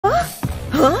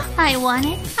I want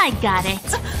it. I got it.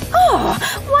 Oh,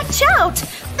 watch out!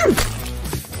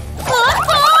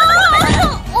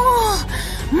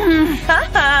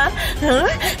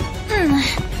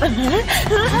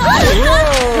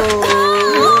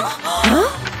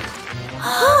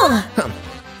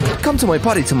 Come to my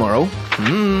party tomorrow.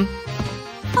 A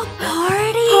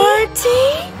party?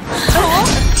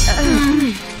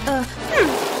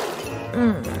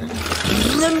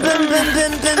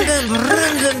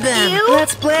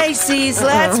 Let's play, Sis.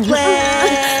 Let's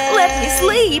play. Let me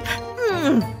sleep.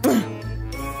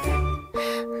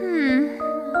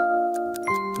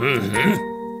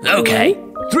 Okay.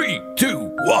 3,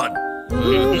 2, 1.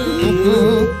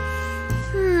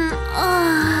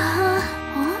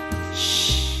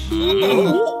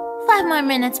 5 more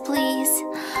minutes, please.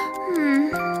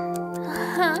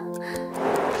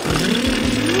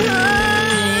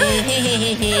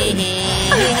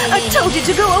 I told you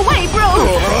to go away, bro.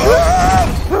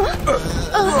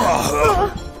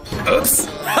 Oops.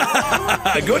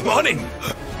 Good morning.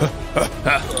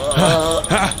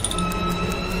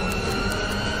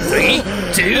 3,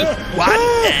 2, 1,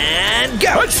 and go.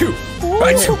 Achoo!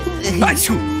 Achoo!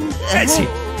 Achoo! Achoo!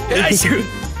 Achoo!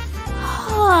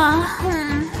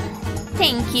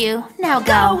 Thank you. Now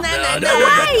go. No,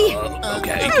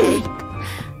 okay.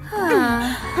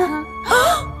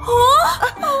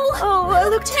 Oh, I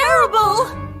look terrible.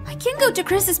 I can't go to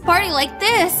Chris's party like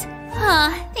this.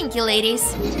 Thank you,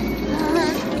 ladies.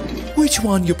 Which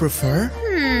one you prefer?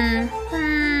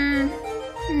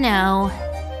 No.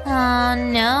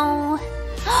 No.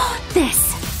 This.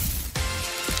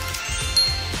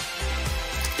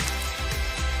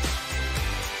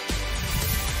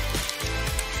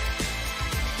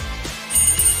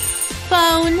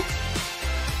 Phone.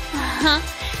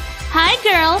 Hi,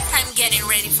 girls. I'm getting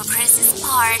ready for Chris's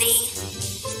party.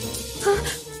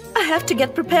 I have to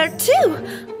get prepared too.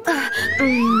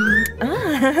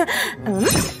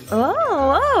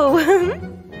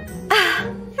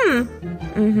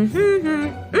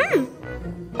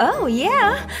 Oh,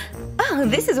 yeah. Oh,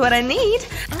 this is what I need.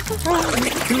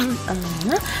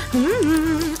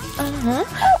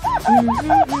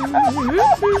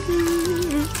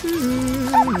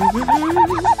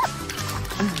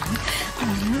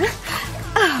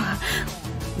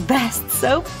 Best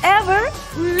soap ever.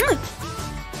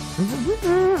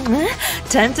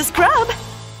 Time to scrub.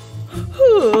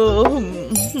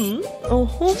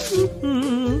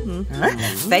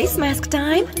 Face mask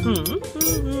time.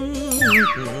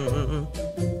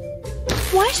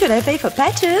 Why should I pay for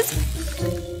patches?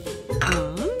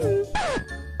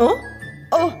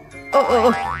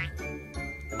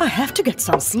 I have to get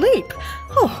some sleep.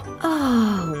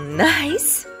 Oh,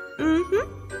 nice.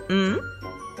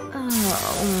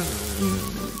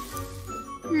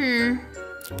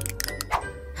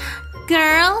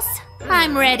 Girls,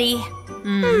 I'm ready.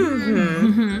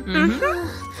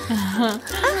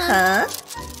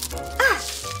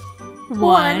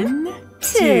 1,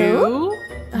 2.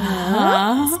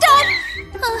 Stop!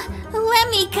 Let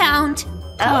me count.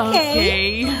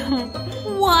 Okay.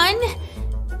 1,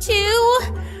 2,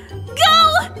 go!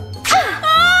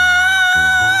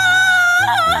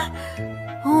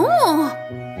 Oh!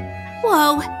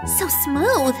 Whoa, so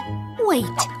smooth.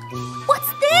 Wait,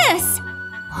 what's this?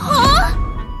 Huh?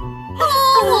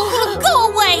 Oh, go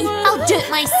away! I'll do it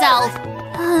myself.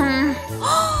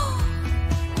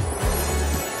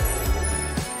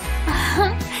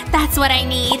 That's what I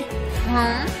need.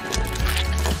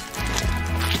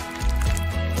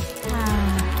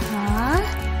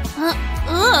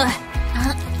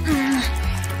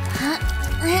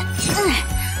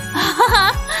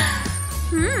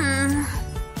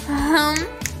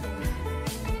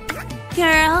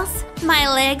 Girls, my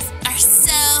legs are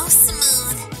so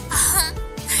smooth.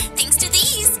 Thanks to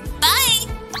these. Bye.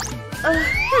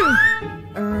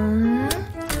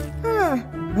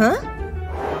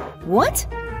 What?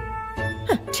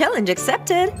 Challenge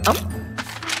accepted.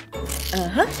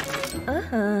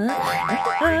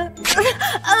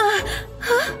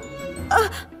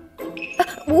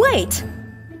 Wait.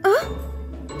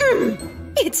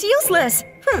 It's useless.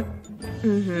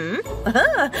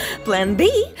 Plan B.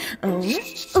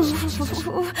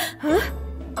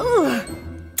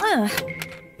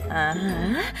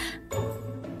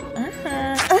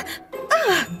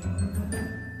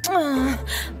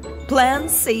 Plan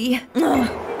C.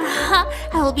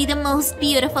 I will be the most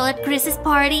beautiful at Chris's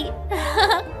party.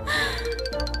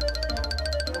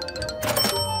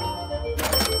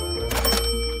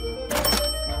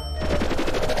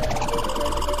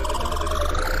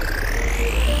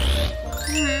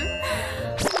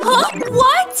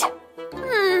 What?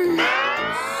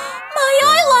 My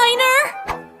eyeliner!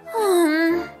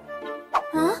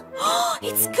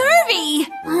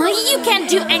 You can't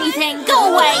do anything!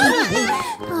 Go away!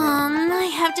 I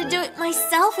have to do it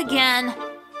myself again.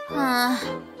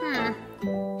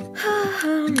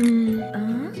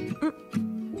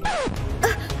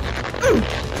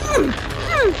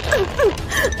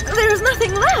 There's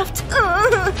nothing left.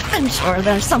 I'm sure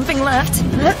there's something left.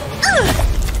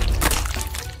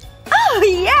 Oh,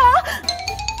 yeah!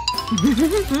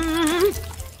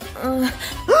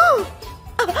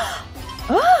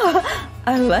 Oh,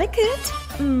 I like it.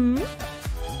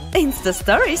 Insta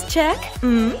stories check.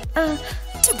 Too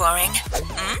boring.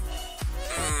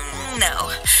 No.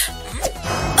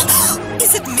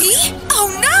 Is it me? Oh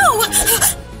no!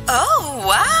 Oh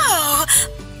wow!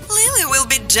 Lily will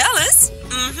be jealous.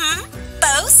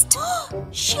 Post.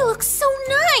 She looks so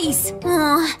nice.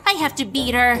 I have to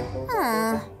beat her.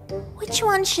 Which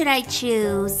one should I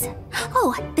choose?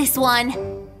 Oh, this one.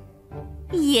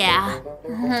 Yeah.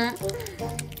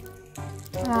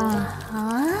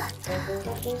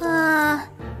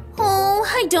 Oh,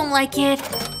 I don't like it.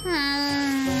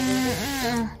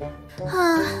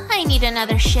 I need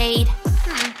another shade.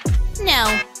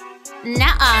 No.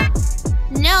 Nuh-uh.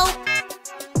 No.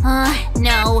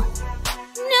 No.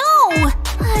 No!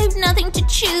 I have nothing to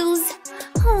choose.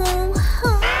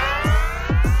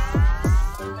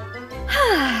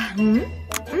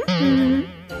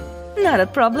 Not a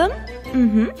problem.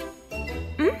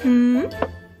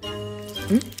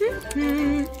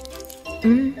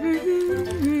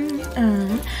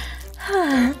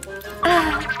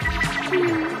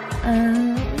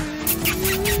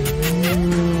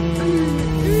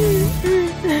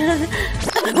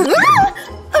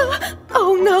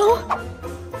 Oh no!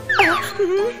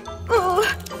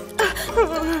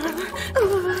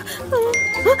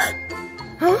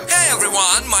 Hey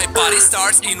everyone, my party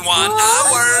starts in 1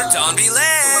 hour. Don't be late.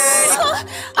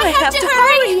 I have to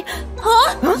hurry!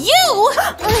 Huh? You!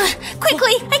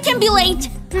 Quickly, I can be late.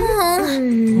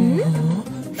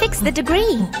 Fix the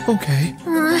degree. Okay.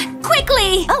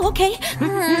 Quickly! Oh, okay.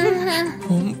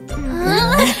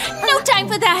 No time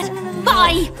for that.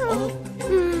 Bye.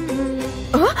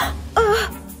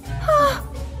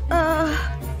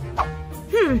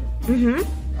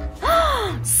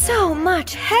 So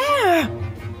much hair.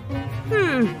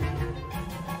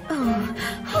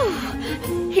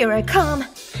 Here I come.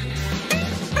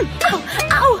 Ow,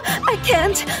 ow, I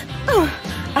can't.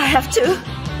 I have to.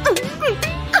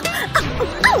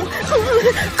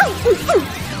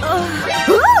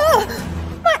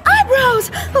 My eyebrows.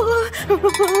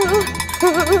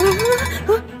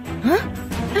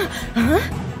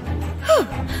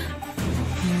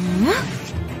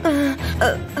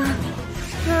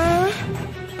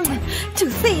 Too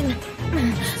thin.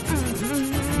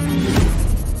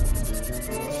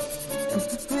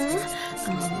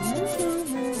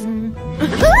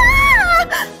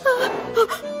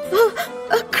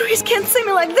 Chris can't see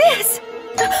me like this.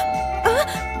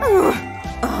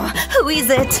 Who is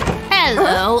it?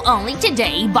 Hello, only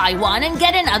today. Buy one and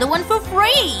get another one for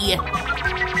free.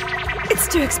 It's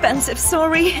too expensive,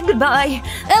 sorry. Goodbye.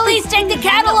 At least take the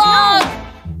catalog.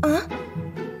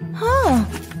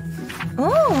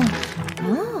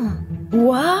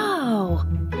 Wow.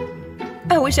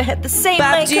 I wish I had the same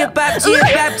makeup. Bap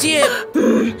you.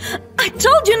 I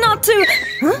told you not to.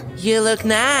 You look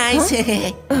nice.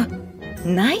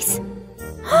 Nice?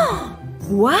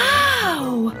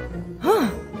 Wow.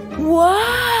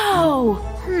 Wow.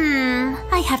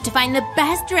 I have to find the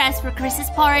best dress for Chris's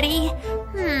party.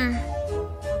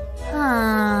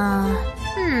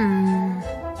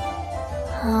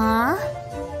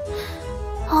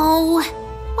 Oh,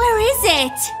 where is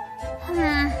it?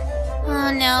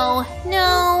 Oh, no.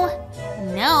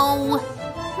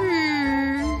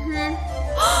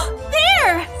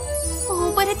 There!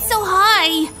 Oh, but it's so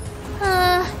high.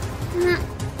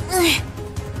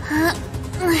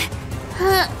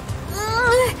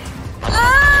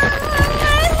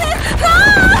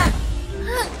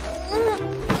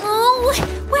 Oh,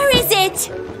 where is it?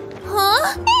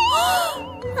 Huh?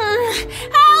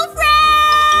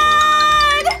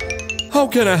 Alfred! How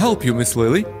can I help you, Miss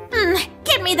Lily?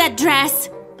 Give me that dress.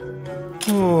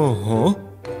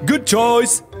 Good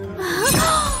choice.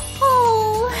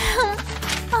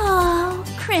 Oh,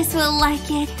 Chris will like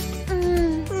it.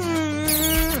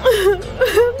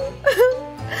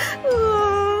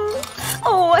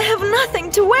 Oh, I have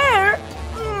nothing to wear.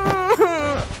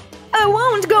 I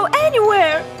won't go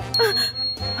anywhere.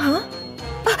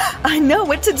 I know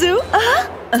what to do.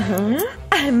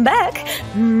 I'm back.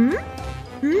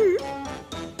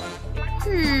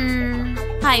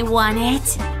 I want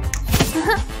it.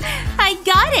 I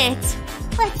got it.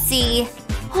 Let's see.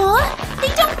 Huh?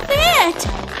 They don't fit.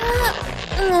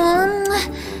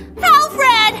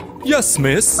 Alfred! Yes,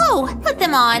 miss. Oh, put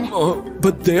them on.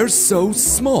 But they're so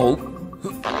small.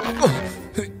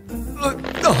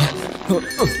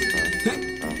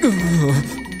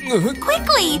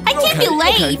 Quickly! I can't be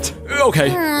late. Okay.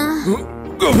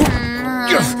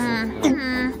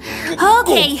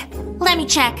 Okay, let me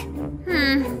check.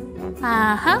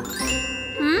 Uh-huh.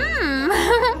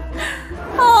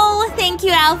 Oh, thank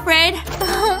you, Alfred.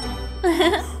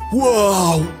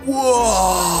 Whoa!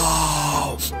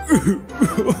 Whoa!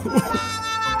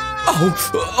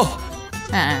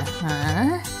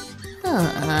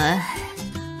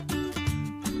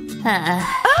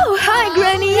 Oh, hi,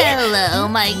 Granny. Hello,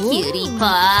 my cutie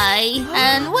pie.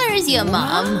 And where is your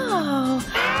mom? Oh,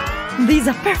 these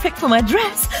are perfect for my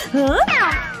dress. Huh?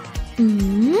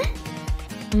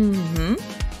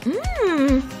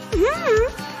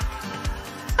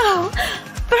 Oh,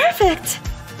 perfect.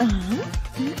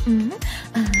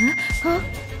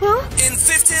 In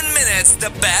 15 minutes, the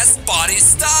best party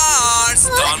starts.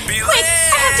 Don't be Quick, late.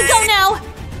 I have to go now.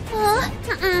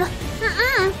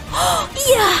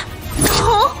 Yeah.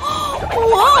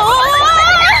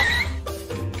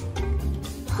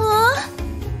 Huh?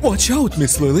 Watch out,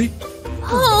 Miss Lily.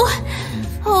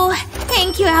 Oh,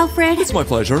 thank you, Alfred. It's my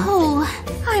pleasure. Oh,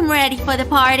 I'm ready for the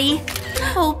party.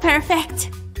 Oh, perfect.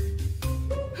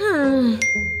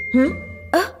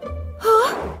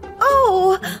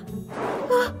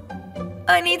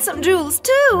 I need some jewels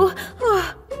too.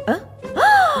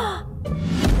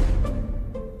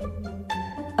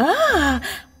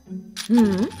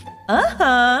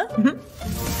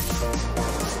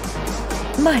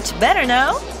 Much better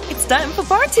now. It's time for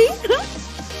party.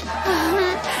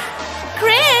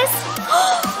 Chris!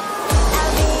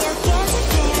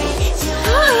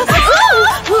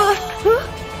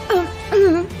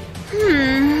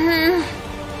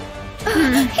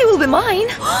 He will be mine.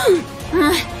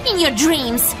 In your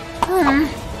dreams.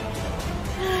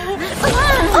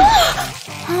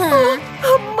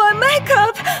 My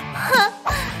makeup.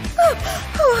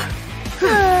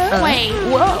 Wait.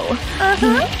 Whoa.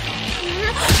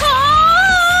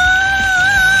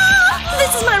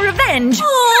 This is my revenge.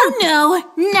 Oh, no,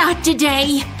 not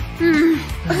today.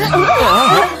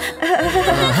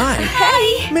 Hi.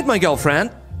 Hey. Meet my girlfriend,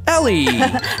 Ellie.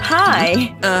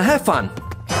 Hi. Have fun.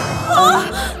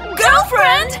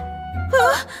 Girlfriend.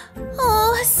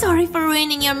 Oh, sorry for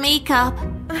ruining your makeup.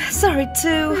 Sorry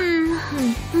too.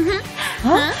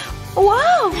 Huh?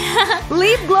 Wow.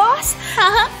 Lip gloss.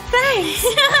 Thanks.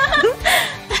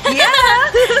 Yeah.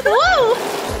 Woo!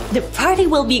 The party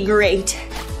will be great.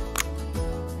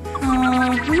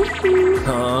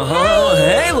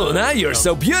 Hey, Luna, you're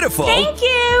so beautiful. Thank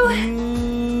you.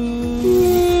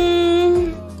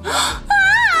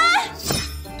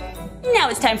 Now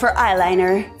it's time for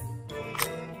eyeliner.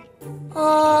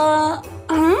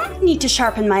 Need to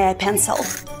sharpen my eye pencil.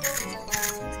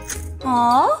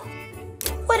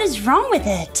 What is wrong with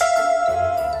it?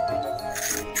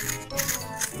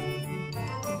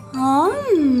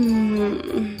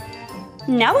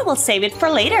 Now we will save it for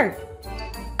later.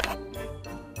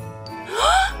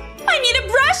 I need a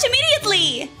brush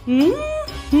immediately!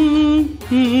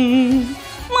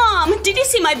 Mom, did you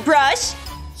see my brush?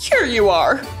 Here you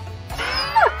are.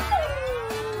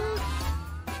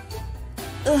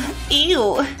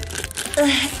 Ew.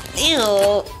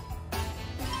 Ew.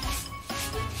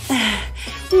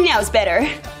 Now it's better.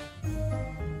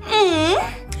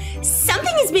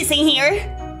 Something is missing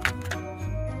here.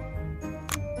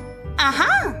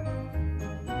 Aha!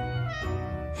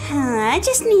 I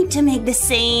just need to make the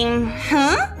same,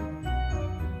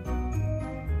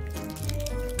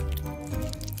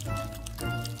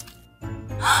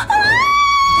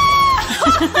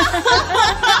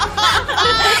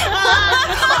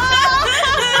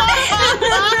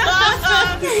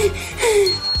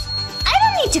 I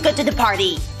don't need to go to the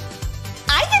party.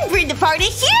 I can bring the party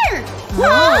here.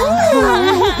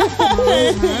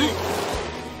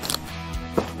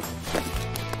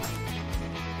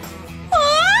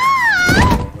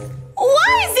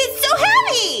 Why is it so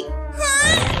heavy?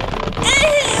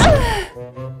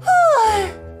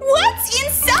 What's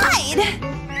inside?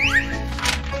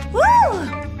 Woo!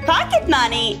 Pocket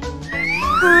money.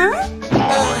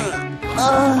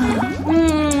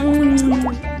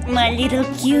 My little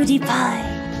cutie pie.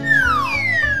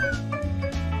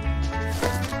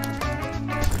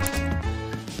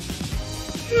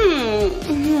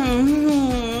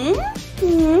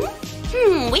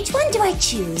 Which one do I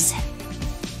choose?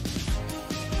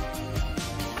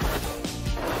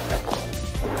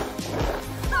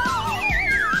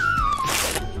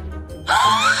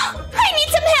 I need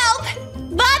some help!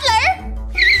 Butler!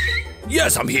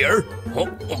 Yes, I'm here.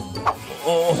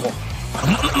 What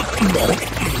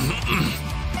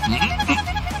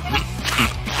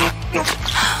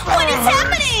is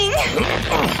happening?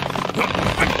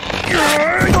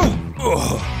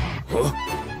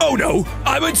 Oh no,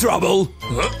 I'm in trouble.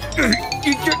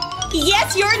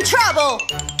 Yes, you're in trouble.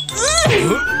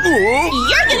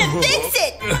 You're gonna fix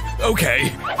it.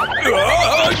 Okay.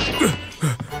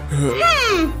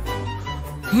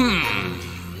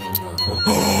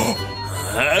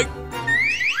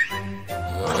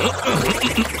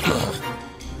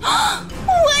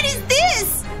 What is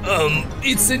this?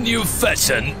 It's a new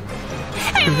fashion.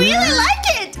 I really like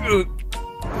it.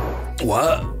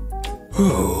 What?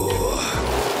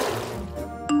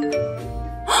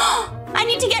 I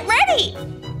need to get ready.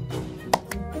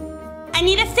 I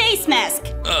need a face mask.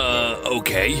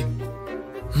 Okay.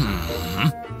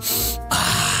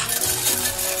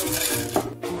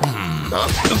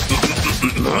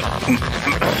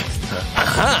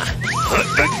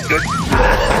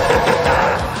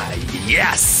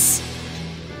 Yes!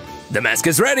 The mask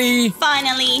is ready!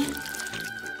 Finally.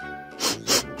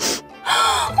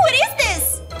 What is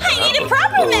this? I need a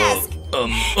proper mask.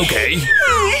 Okay.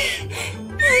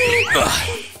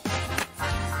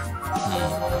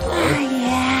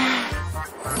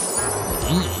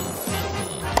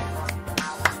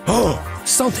 Oh,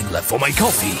 something left for my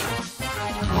coffee.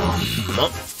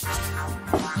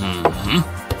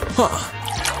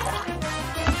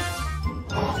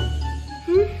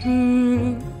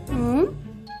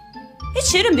 It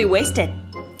shouldn't be wasted.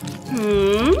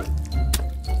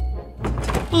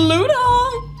 Ludo.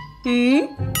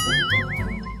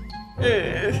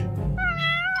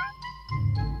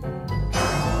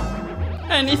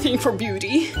 Anything for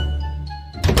beauty.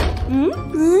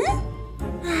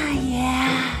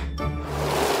 Yeah.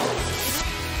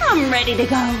 I'm ready to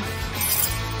go.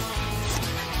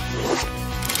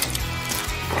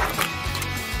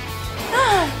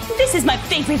 This is my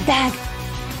favorite bag.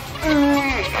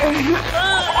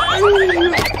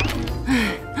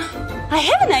 I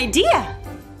have an idea.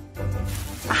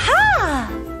 Aha!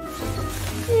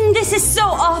 This is so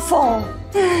awful.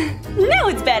 Now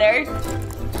it's better.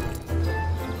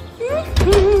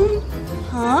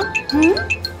 Huh?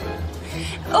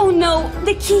 Oh no,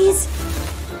 the keys.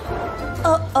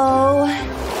 Uh-oh.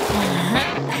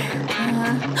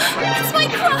 It's my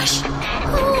crush.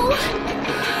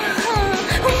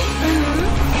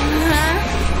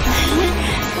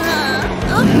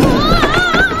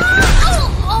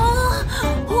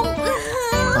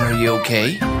 Are you okay?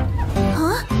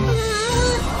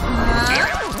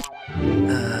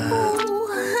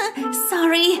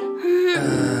 Sorry.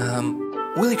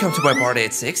 Will you come to my party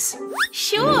at 6?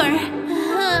 Sure.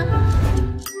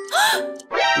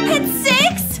 At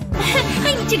 6?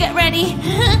 I need to get ready.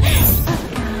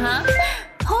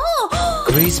 Oh,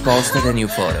 Grace posted a new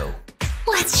photo.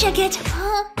 let's check it.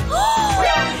 I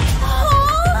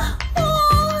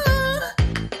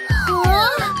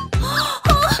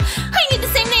need the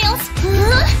same nails.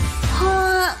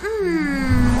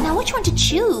 Now which one to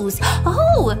choose?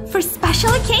 Oh, for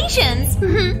special occasions.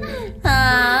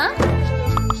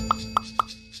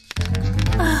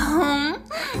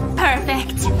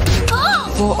 Perfect.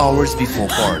 Oh, 4 hours before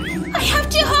party. I have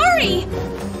to hurry.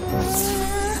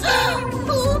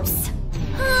 Oops.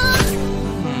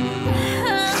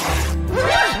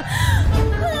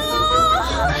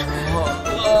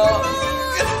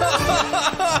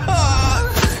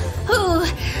 Ooh,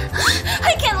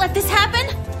 I can't let this happen.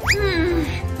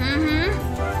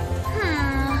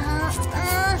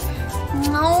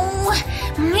 No,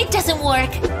 it doesn't work.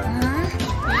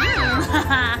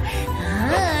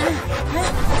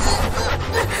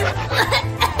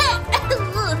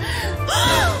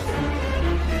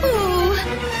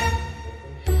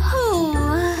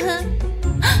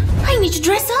 I need to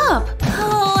dress up.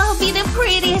 Oh, I'll be the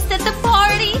prettiest at the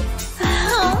party.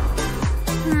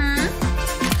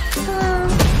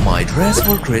 My dress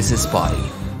for Chris's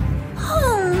party.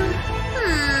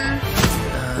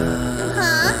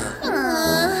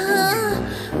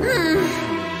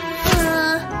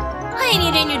 I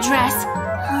need a new dress.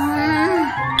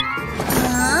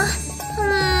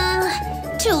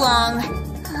 Too long.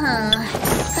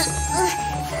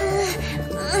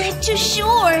 Too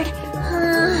short.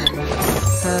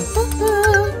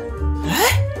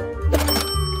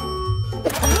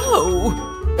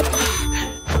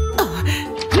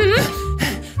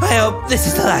 I hope this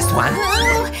is the last one.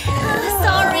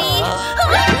 Sorry.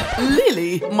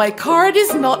 Lily, my card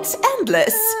is not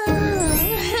endless.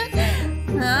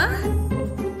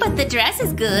 But the dress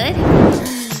is good.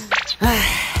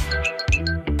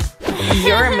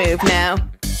 Your move now.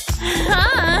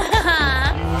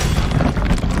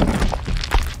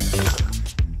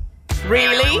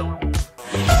 Really?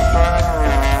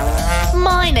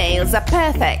 My nails are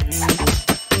perfect.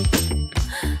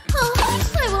 Oh,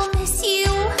 I will miss you.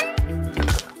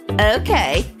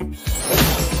 Okay.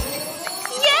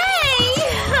 Yay!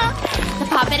 The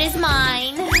puppet is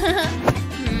mine.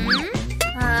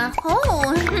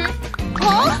 Oh.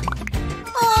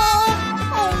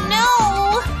 Oh no!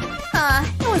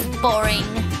 It was boring.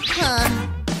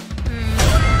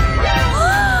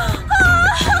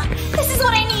 This is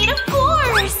what I need, of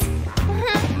course!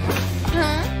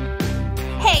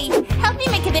 Hey, help me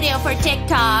make a video for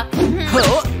TikTok.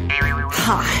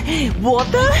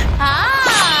 What the?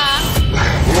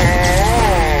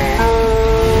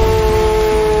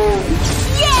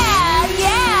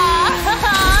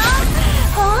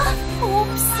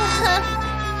 Oops.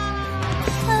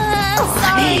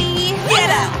 Sorry. Get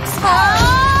out!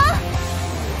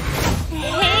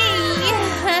 Hey.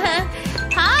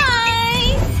 Hi.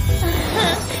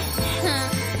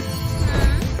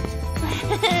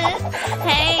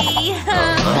 Hey.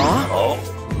 Hi.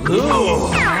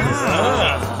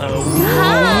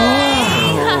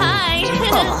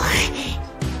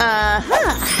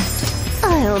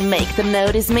 I'll make them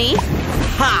notice me.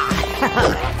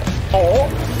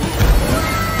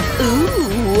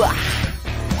 Ooh.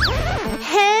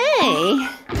 Hey.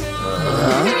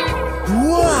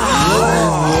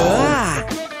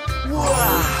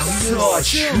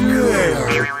 Such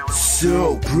hair!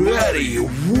 So pretty!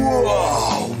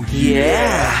 Whoa!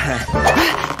 Yeah!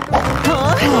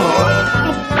 Oh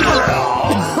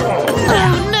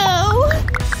no!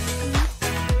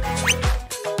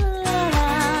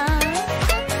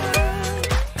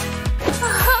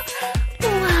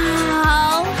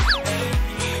 Wow.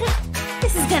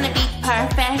 This is gonna be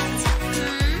perfect.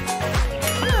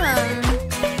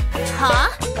 Huh?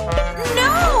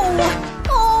 No!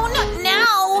 Oh, not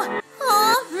now!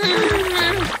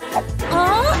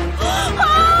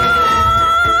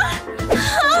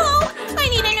 Oh, I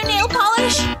need a new nail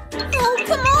polish! Oh,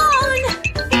 come on!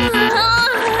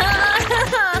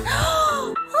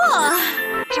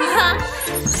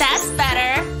 That's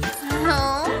better. Come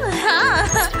on!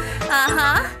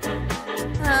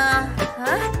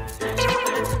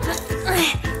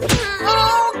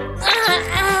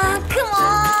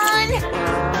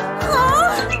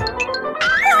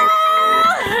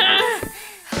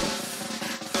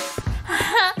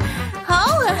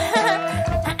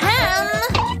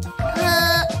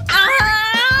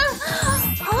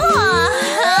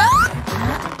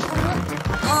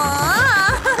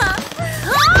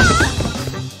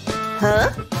 Huh?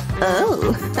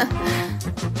 Oh.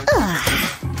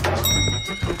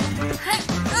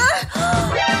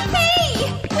 Hey!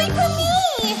 Wait for me!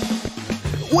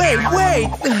 Wait! Wow!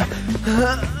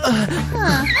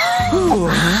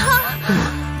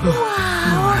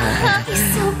 He's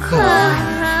so cool!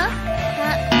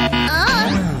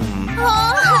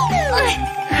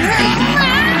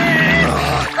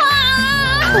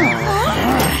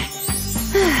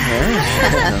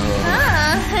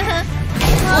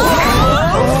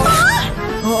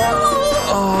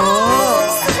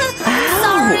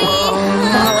 Sorry!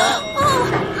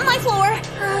 My floor!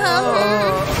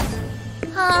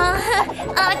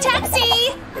 Taxi!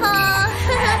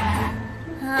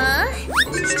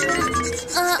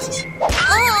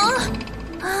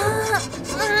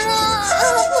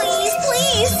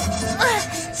 Please!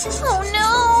 Oh no!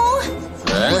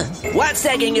 What's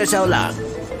taking you so long?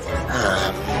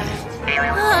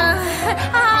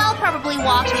 I'll probably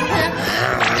walk.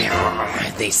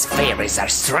 These fairies are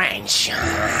strange.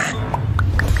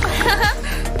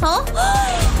 Huh?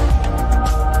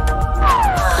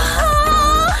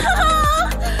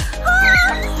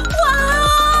 Wow!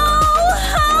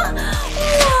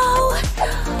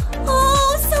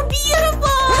 Oh, so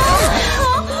beautiful!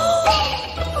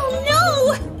 Oh no!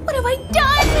 What have I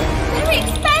done? Very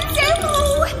expensive!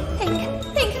 Oh, think.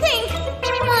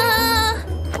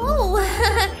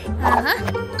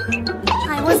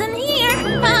 I wasn't here.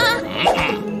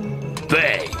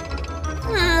 Pay.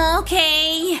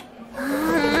 Okay.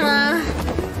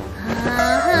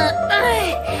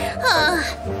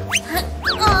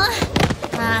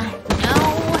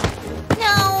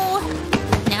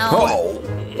 No. Oh.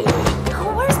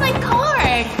 Where's my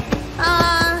card?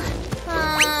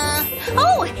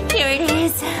 Oh, here it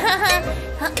is.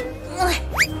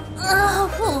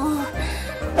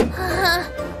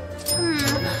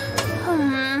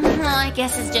 I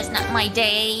guess it's just not my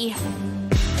day.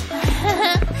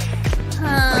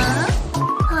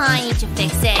 I need to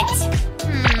fix it.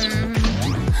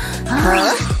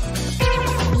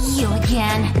 You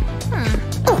again.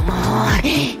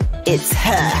 It's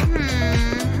her.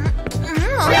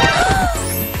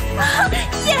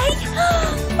 Yay!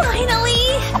 Finally!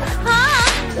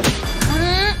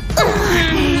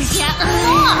 Get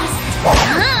lost!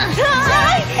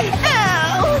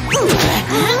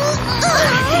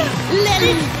 Let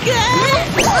it go!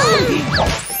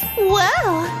 Wow,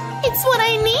 it's what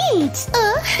I need.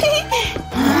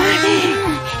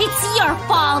 It's your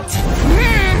fault!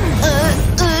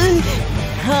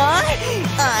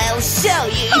 I'll show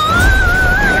you.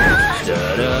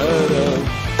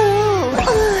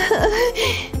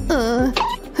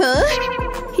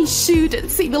 He shouldn't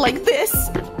see me like this.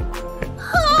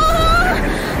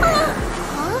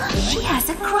 She has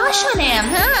a crush on him,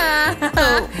 huh?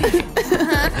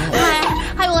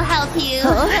 I will help you.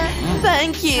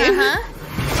 Thank you.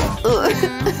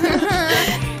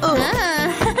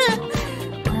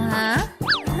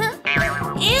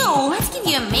 Ew, let's give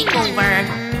you a makeover.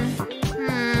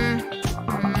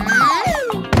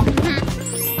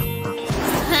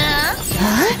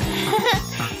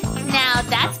 Now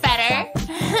that's better.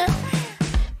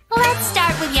 Let's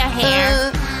start with your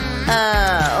hair.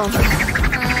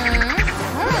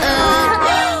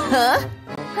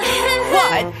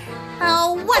 What?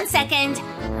 Oh, 1 second.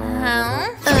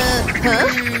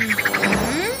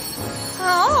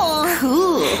 Oh.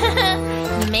 Cool.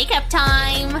 Makeup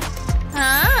time.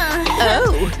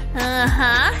 Oh.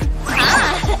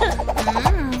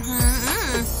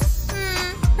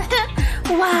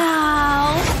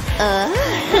 Wow.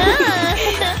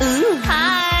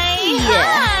 Hi. Hi.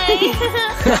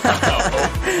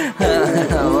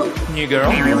 New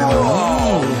girl?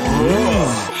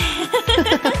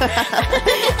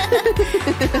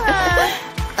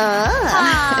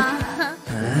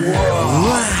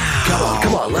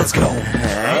 Come on, let's go.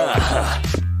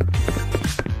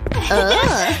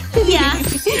 Yeah.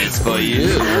 It's for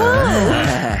you.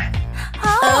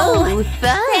 Oh,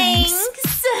 Thanks.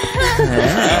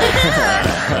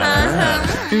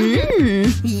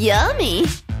 Yummy.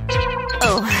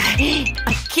 Oh, I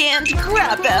can't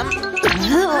grab them.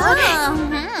 Come on.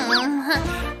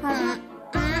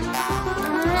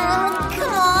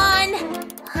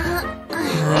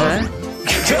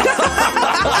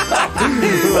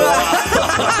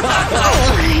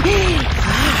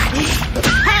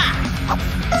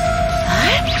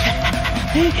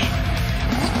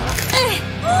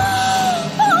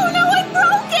 Oh no, I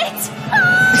broke it!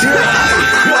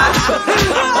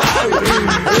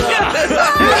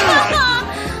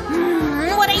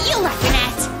 What are you laughing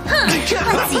at?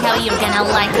 Let's see how you're gonna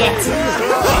like it.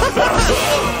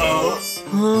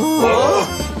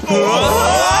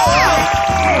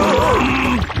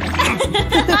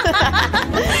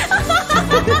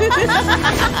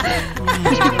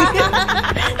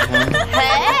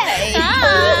 Hey!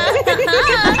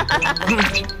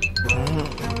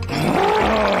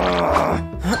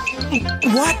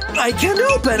 What? I can't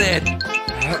open it.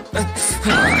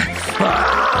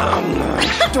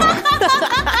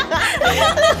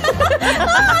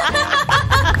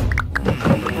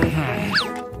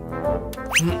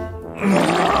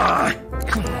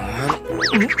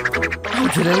 How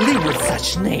did I live with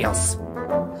such nails?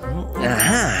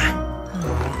 Aha!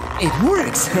 It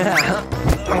works!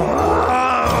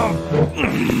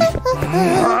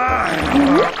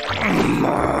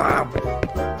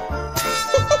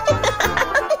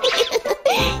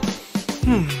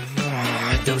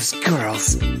 Those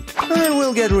girls. I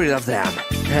will get rid of them.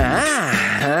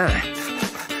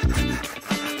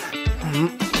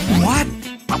 What?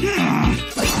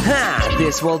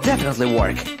 This will definitely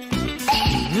work.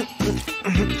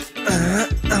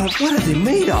 What are they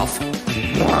made of?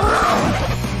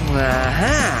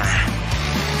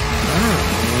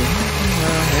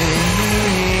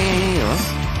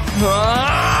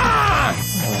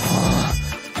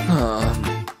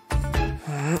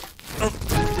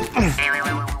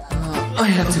 I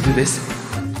have to do this.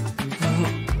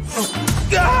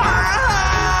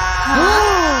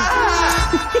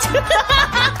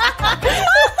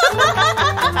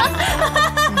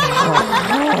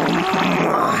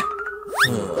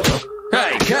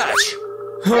 Hey, catch!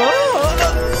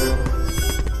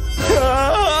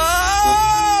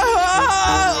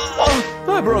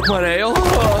 I broke my nail.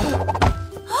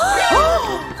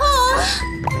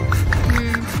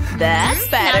 That's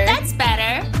Now better. that's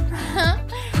better.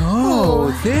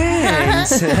 Oh,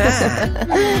 thanks.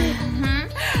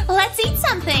 Let's eat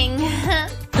something.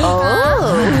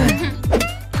 Oh.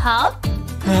 Hop.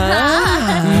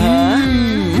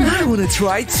 I want to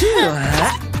try too.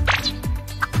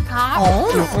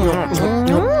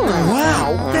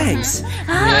 Wow, thanks.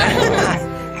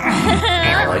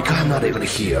 Like I'm not even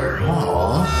here.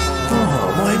 Oh,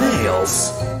 my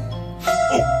nails.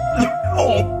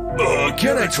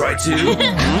 Can I try too?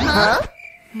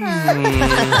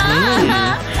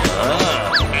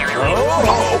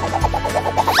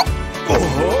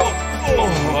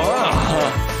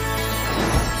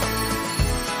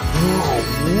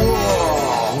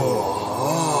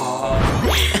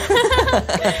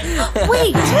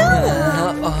 Wait,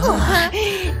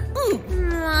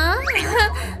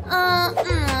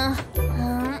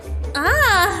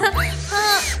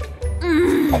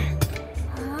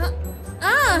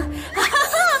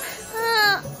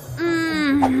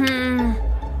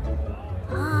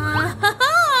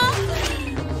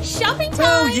 shopping time!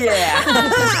 Oh, yeah!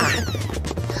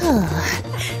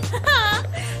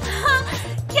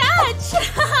 Catch!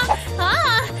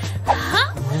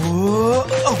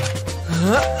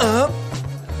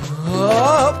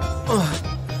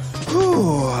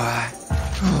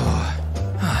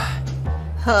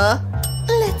 Huh?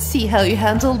 Let's see how you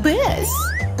handle this.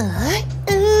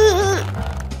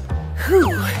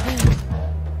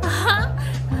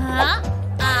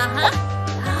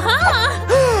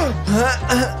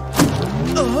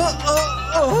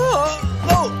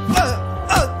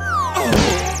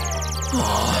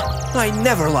 I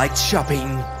never liked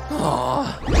shopping.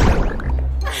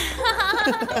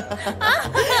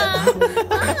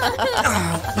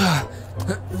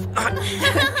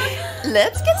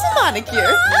 Let's get some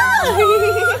manicure.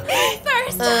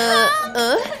 First, yes,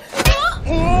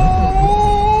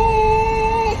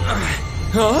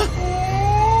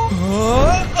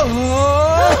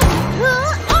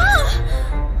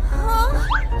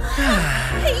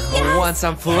 Want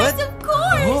some food? of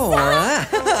course!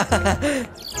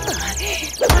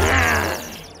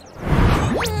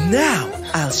 Now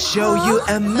I'll show you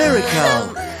a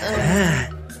miracle.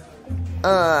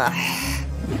 Wow!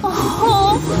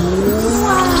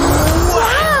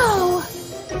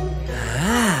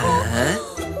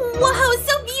 Wow,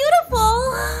 so beautiful!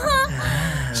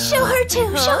 Show her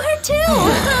too, show her too!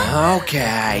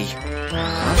 Okay.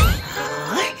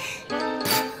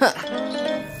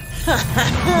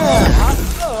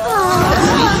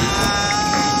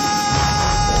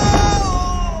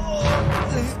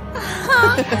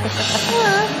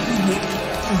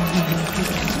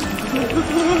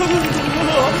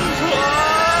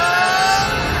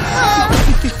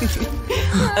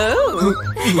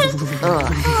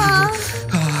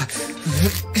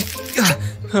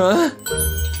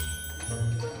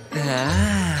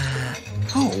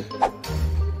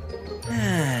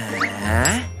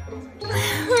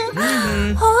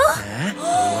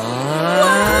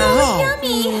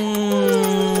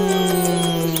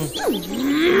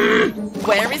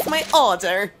 Where is my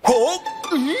order?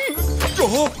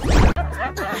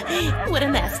 What a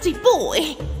nasty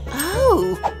boy.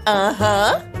 Oh,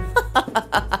 uh-huh.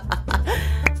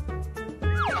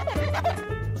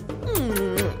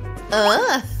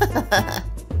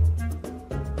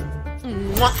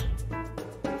 Mwah.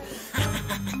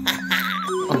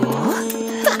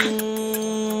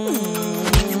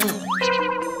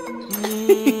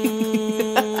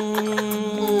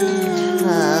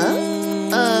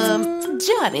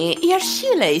 Johnny, your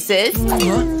shoelaces.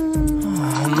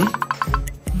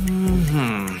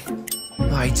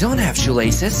 I don't have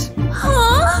shoelaces.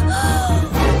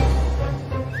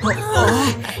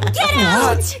 Get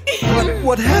out!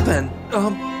 What happened?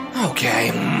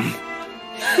 Okay.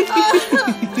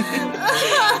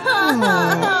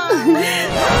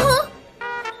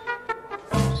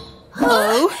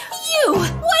 Oh, you!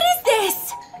 What is this?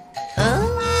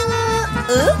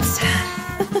 Oops.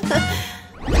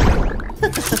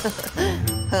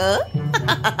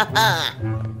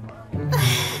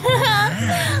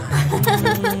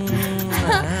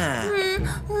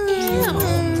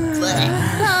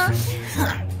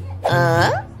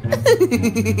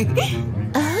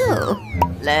 Oh,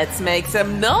 let's make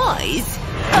some noise.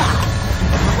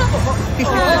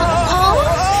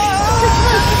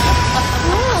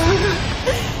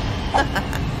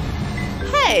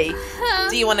 Hey,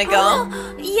 do you want to go?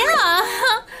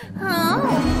 Yeah.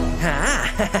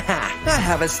 I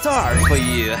have a star for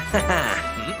you.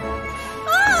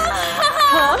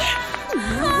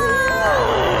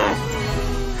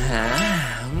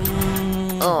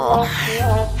 Oh,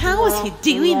 how is he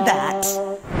doing that?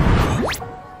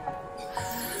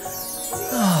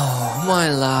 Oh, my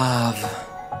love.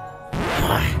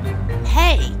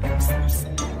 Hey,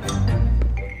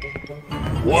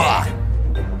 What?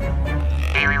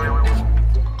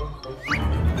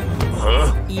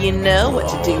 you know what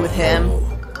to do with him.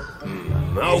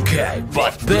 Okay,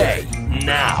 but pay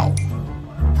now.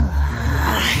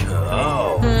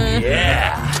 Oh,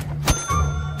 yeah.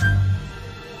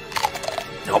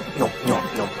 Nope, nope, nope,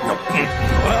 nope, nope.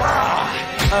 Ah.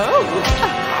 Let's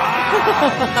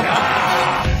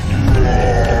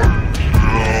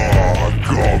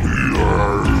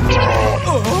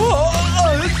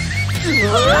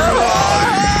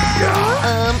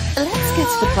get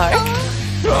to the park.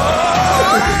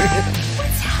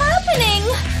 What's happening?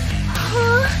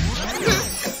 Huh?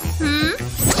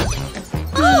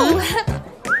 Oh!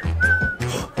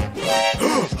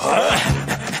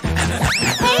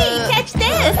 Hey, catch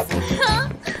this!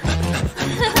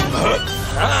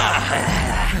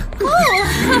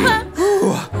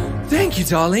 Oh! Thank you,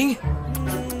 darling.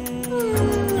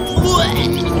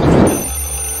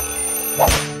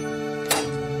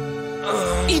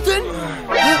 Ethan?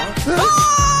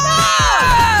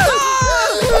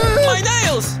 My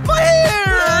nails! My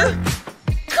hair!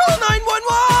 Call 911!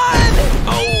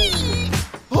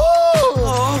 Oh!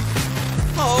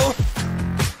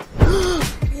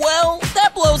 Well,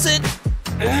 that blows it.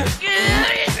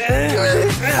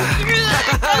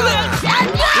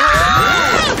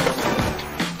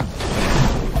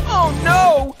 Oh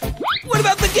no! What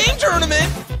about the game tournament?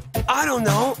 I don't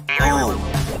know.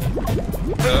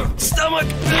 Stomach!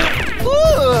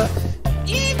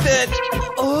 Ethan!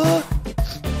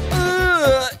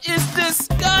 It's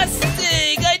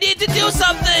disgusting! I need to do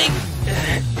something!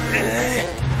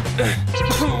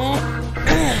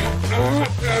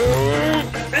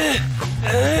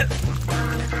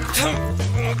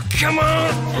 Come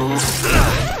on!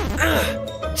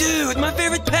 Dude, my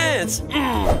favorite pants!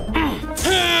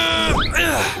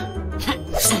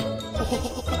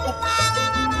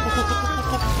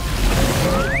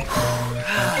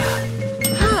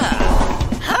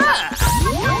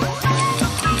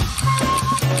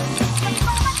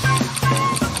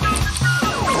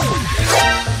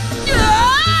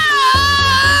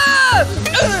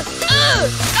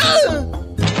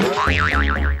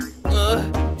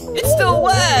 It's still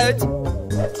wet!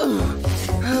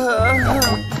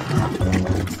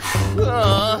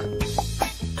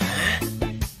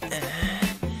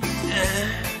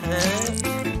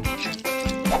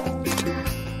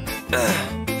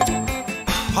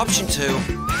 Option 2.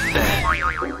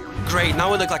 Great,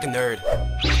 now I look like a nerd.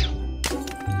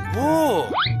 Ooh.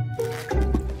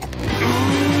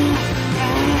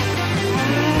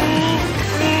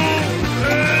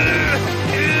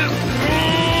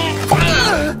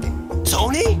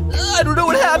 Tony? I don't know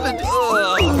what happened.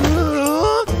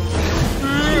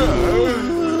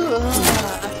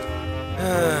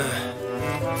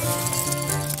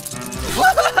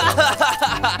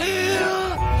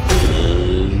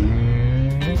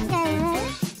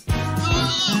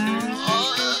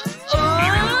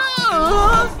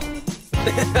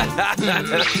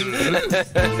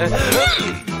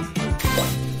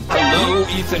 Hello,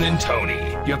 Ethan and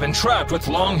Tony. You've been trapped with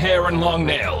long hair and long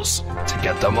nails. To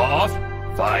get them off,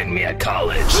 find me at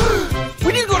college.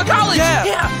 We need to go to college!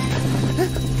 Yeah!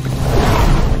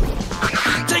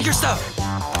 Take your stuff!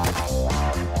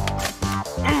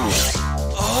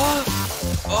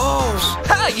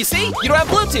 Ha! You see? You don't have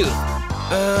Bluetooth!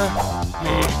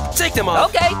 Take them off.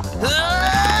 Okay.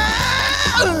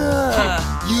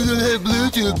 You don't have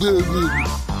Bluetooth, baby.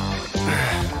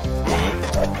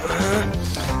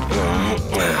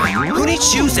 Who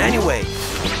needs shoes anyway?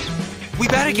 We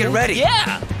better get ready.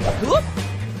 Yeah!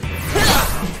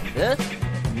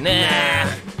 Nah.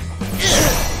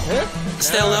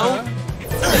 Still no?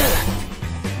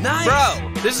 Nice!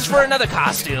 Bro, this is for another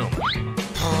costume.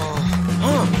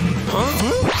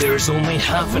 There's only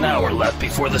half an hour left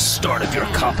before the start of your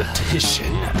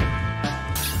competition.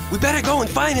 We better go and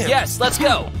find him. Yes, let's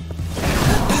go.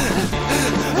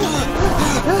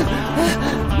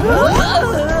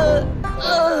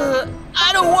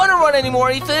 I don't want to run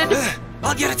anymore, Ethan.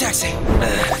 I'll get a taxi.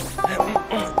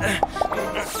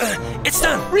 It's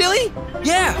done. Really?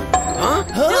 Yeah. Huh?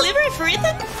 Delivery for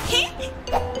Ethan?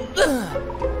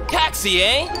 Taxi,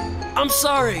 eh? I'm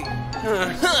sorry.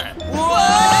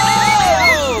 Whoa!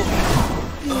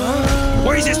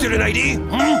 Where is your student ID?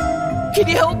 Can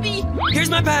you help me? Here's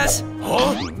my pass.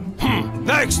 Huh?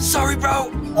 Thanks. Sorry,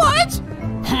 bro. What?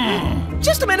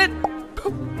 Just a minute.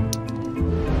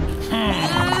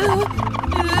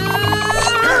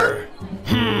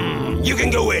 You can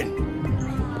go in.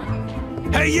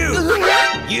 Hey, you!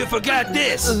 You forgot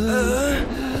this.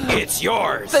 It's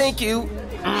yours. Thank you.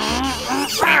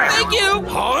 Thank you.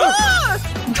 Huh?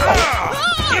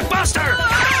 You buster!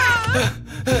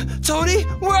 Tony,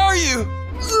 where are you?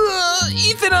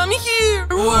 Ethan, I'm here.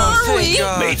 Where are we?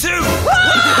 God. Me too.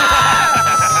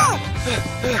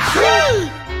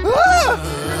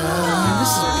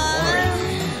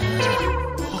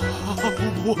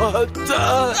 What the?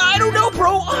 I don't know,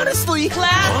 bro, honestly.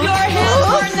 Clap your hands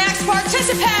for next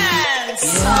participant.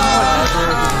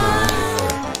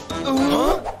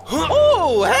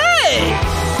 Oh, hey!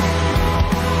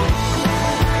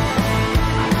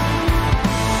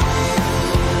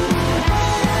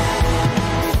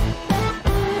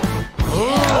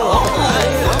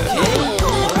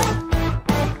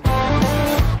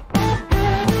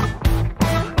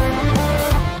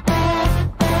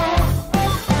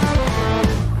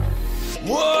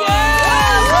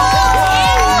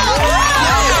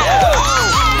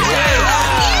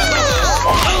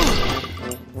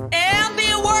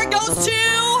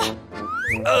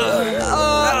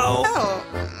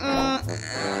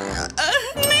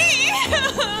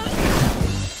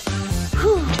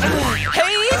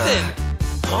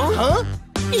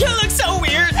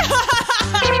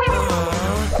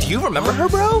 Remember her,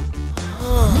 bro?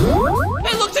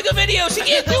 Hey, look, take a video. She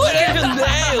can't do it. Her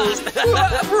nails,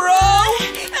 bro.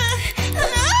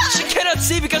 She cannot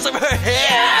see because of her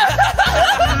hair.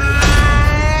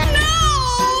 No.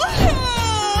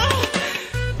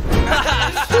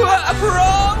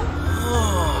 Bro.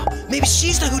 Maybe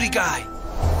she's the hootie guy.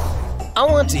 I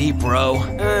want to eat, bro.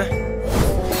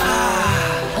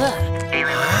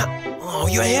 Oh,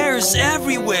 your hair is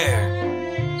everywhere.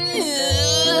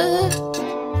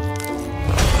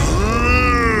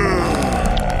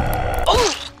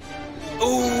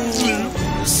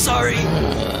 Sorry.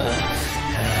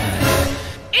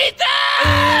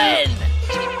 Ethan!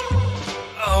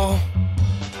 Oh.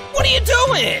 What are you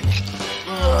doing?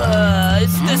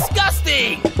 It's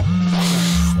disgusting.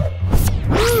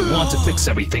 If you want to fix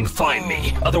everything, find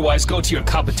me. Otherwise, go to your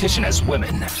competition as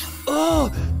women.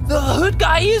 Oh, the hood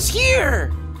guy is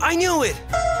here. I knew it.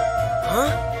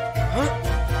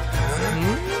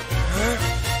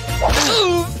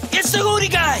 It's the hoodie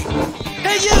guy.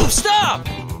 Hey, you, stop.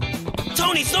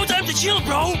 Tony, it's no time to chill,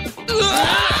 bro!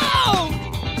 Ow!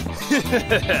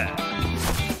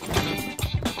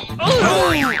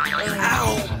 Ow!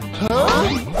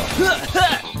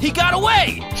 He got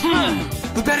away!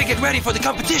 We better get ready for the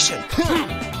competition!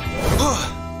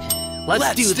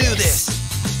 Let's do this!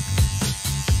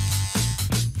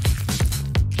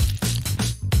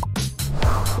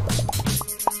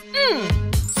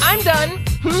 I'm done!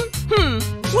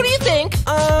 What do you think?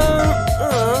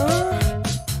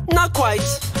 Not quite.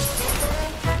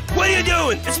 What are you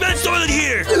doing? It's men's toilet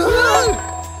here!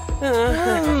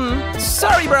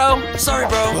 Sorry, bro. Sorry,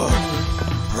 bro.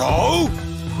 Bro?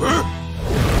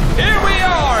 Here we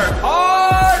are,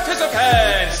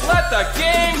 participants! Let the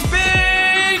games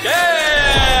begin!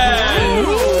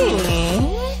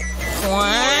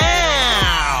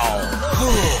 Wow!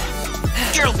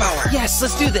 Girl power! Yes,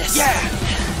 let's do this! Yeah!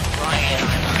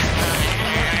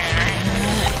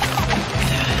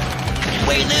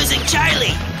 We're losing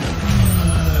Charlie!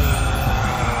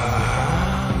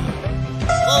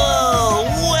 Oh,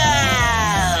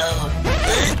 wow!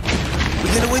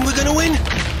 We're gonna win, we're gonna win!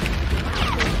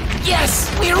 Yes,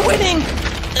 we are winning!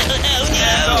 Oh, no!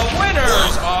 And the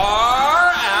winners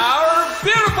are our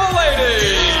beautiful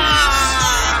ladies!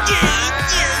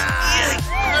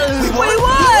 We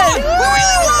won! We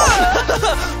really won!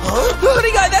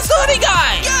 Hoodie guy, that's the hoodie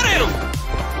guy! Got him!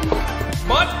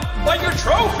 But your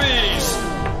trophies!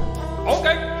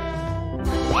 Okay,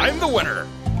 I'm the winner.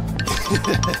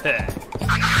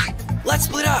 Let's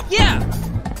split up. Yeah.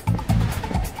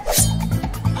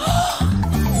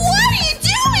 What are you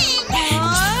doing?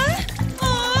 Oh,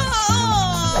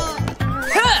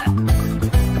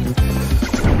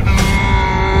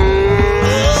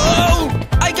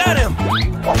 I got him.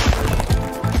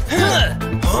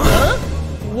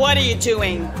 What are you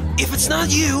doing? If it's not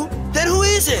you, then who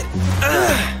is it?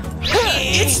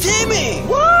 It's Timmy!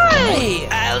 Why?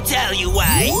 I'll tell you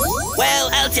why. Well,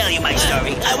 I'll tell you my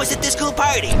story. I was at this cool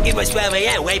party. It was 12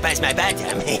 a.m., way past my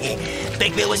bedtime.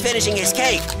 Big Bill was finishing his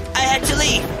cake. I had to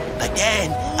leave. But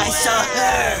then I saw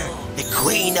her, the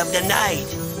queen of the night.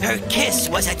 Her kiss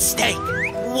was at stake.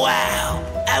 Wow.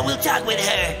 I will talk with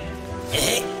her.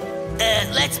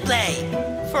 Let's play.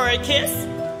 For a kiss?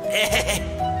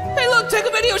 Hey, look, take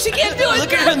a video. She can't do it.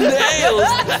 Look at her nails.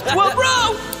 Well,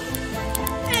 bro.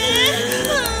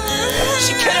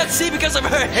 She cannot see because of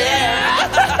her hair.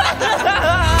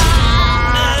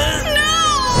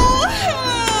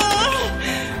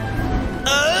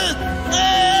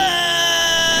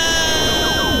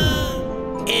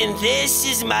 And this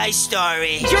is my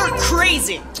story. You're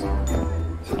crazy.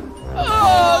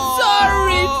 Oh,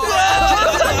 sorry, bro.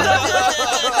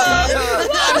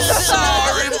 I'm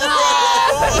sorry, bro.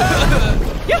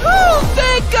 Yoo-hoo!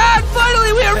 Thank God,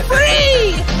 finally we are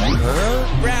free!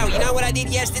 Bro, you know what I did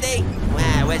yesterday?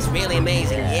 Wow, it was really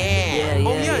amazing. Yeah.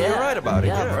 Oh, yeah, you're right about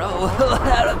about it, bro.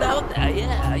 How about that?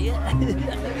 Yeah.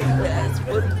 That's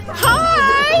what...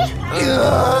 Hi!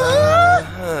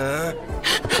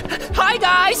 Hi,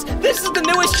 guys! This is the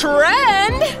newest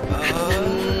trend!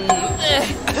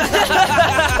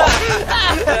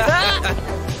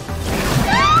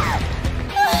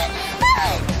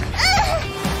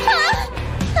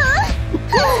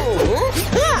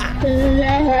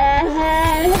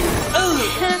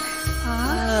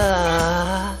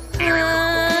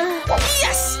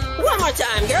 Yes! One more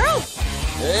time, girl!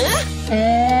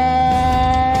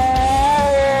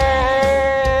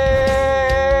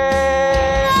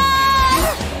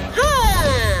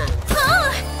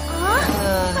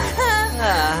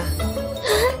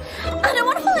 I don't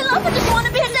want to fall in love, I just want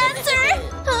to be a dancer!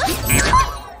 Oh,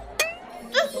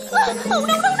 no!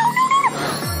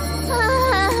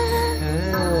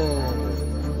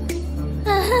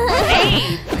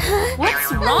 Hey!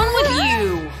 What's wrong with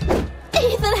you?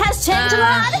 Ethan has changed a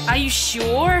lot! Are you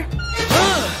sure?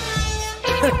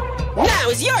 Now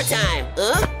is your time!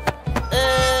 Oops.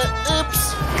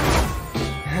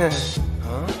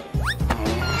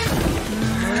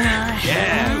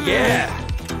 Yeah.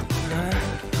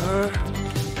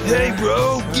 Hey,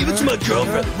 bro, give it to my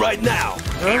girlfriend right now.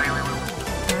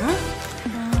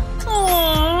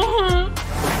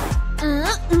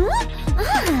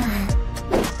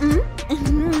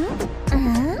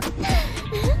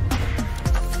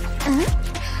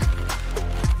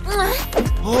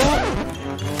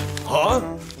 Huh?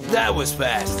 That was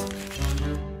fast.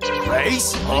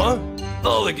 Race? Huh?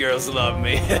 All the girls love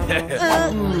me.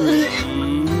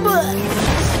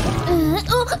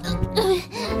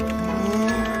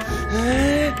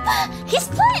 He's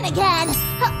playing again!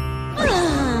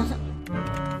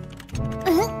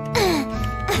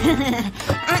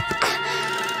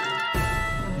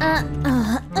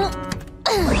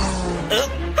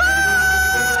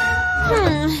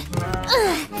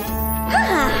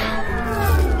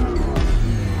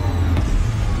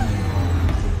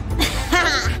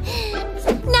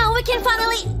 Now we can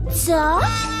finally talk?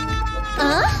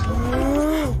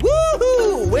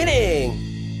 Woohoo! Winning!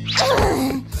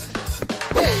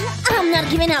 I'm not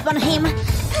giving up on him. My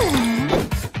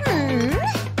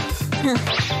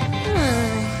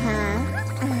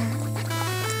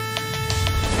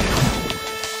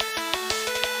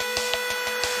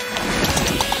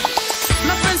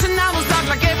friends and I will talk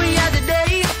like every other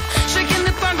day, shaking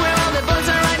the park where all the boys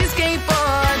are riding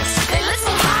skateboards. They look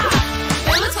so hot,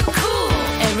 they look so cool.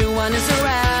 Everyone is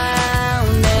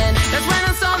around, and that's when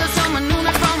I saw that someone knew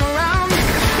me from around.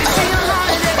 They say I'm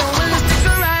hard, they don't want to stick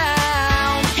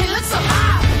around. He looks so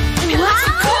hot, he looks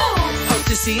so cool. Hope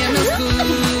to see him in school.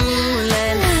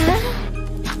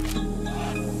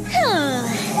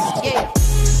 Yeah,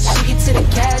 she get to the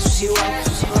cash when she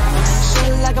walks. She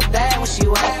look like a bad when she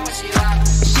walks. She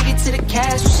get to the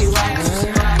cash when she walks.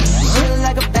 She look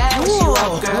like a bad when she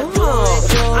walks.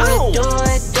 Girl, do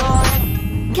it.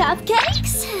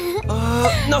 Cupcakes?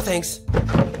 No thanks.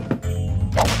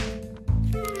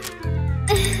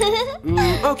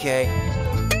 Okay.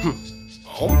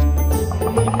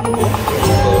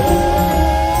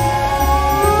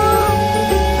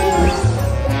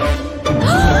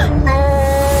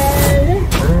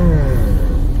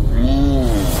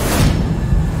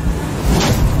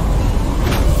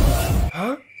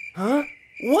 Huh?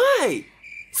 Why?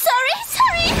 Sorry.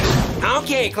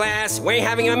 Okay, class, we're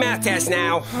having a math test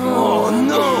now. Oh,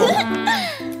 no!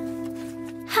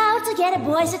 How to get a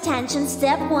boy's attention,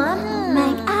 step 1.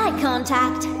 Make eye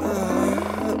contact.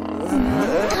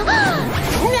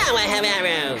 Now I have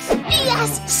arrows.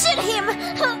 Yes, shoot him.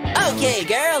 Okay,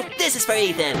 girl, this is for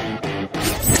Ethan.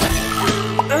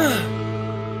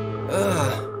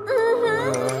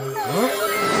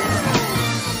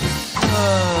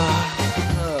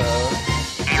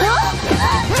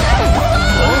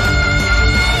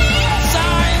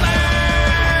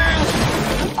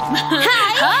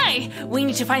 Hi! We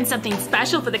need to find something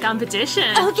special for the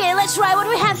competition. Okay, let's try what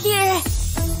we have here.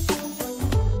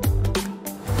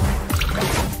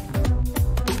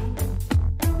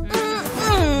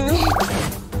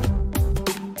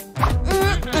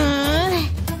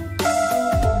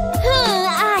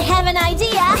 I have an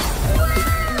idea.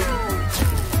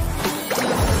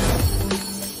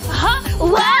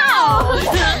 Wow!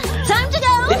 Time to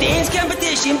go! The dance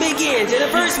competition begins, and the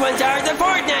first ones are the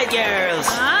Fortnite girls.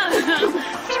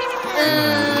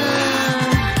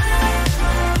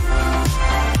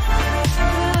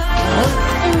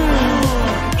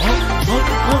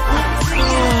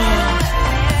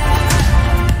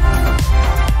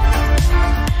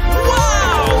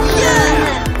 Wow!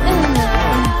 Yeah!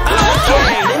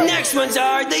 Okay, the next ones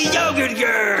are the Yogurt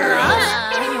girls.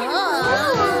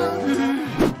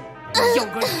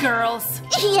 Yogurt girls.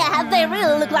 Yeah, they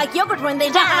really look like yogurt when they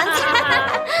dance.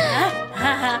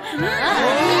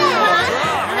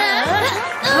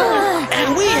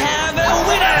 And we have a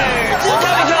winner! 2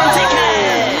 Comic Con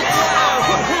tickets!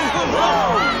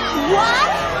 What?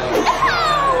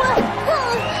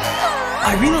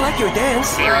 I really like your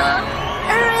dance. Really?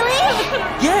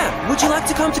 Yeah, would you like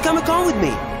to come to Comic Con with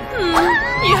me?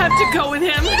 You have to go with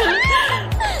him.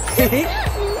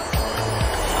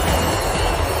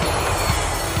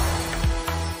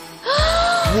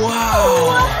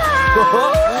 Wow!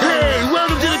 Hey,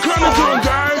 welcome to the Comic Con,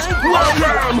 guys!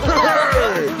 Welcome!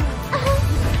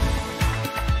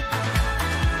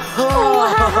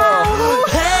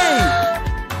 Hey!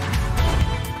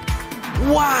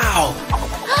 Wow!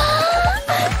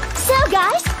 So,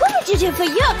 guys, what did you do for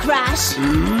your crush?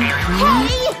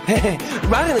 Hey!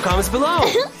 Write in the comments below.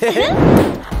 Go,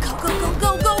 go,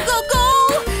 go, go, go, go!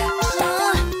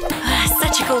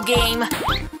 Such a cool game.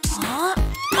 Mom,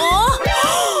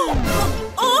 help!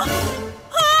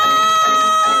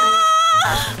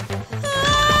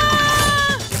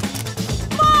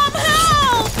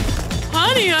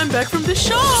 Honey, I'm back from the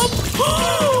shop.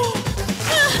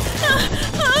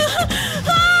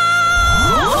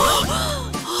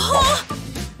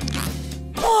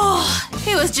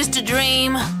 It was just a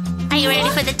dream. Are you ready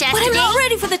for the test But I'm not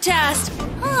ready for the test.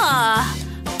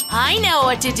 I know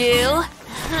what to do.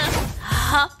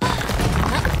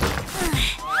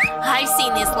 I've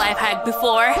seen this life hack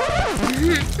before.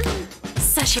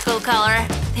 Such a cool color.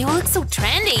 They will look so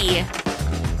trendy.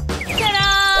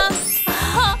 Ta-da!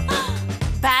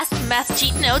 Best math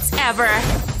cheat notes ever.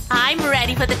 I'm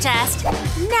ready for the test.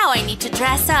 Now I need to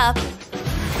dress up.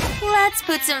 Let's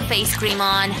put some face cream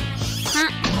on.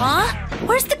 Huh?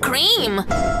 Where's the cream?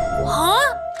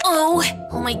 Huh? Oh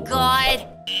my god.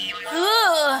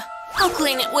 Ugh. I'll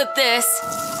clean it with this.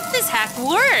 This hack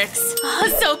works.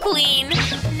 So clean.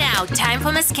 Now, time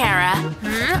for mascara.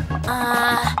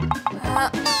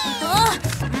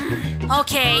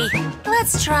 Okay,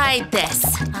 let's try this.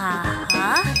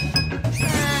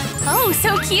 Oh,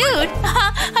 so cute.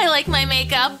 I like my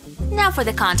makeup. Now for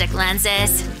the contact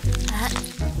lenses.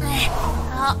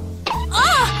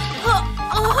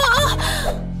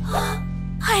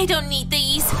 I don't need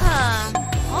these.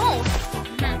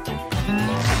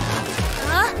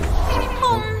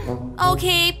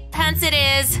 Okay, pants it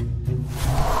is.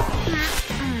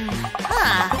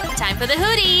 Time for the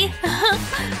hoodie.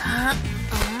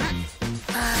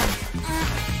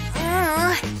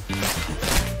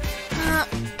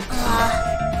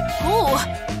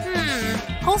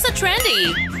 Also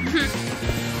trendy.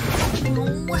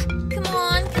 Come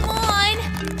on, come on.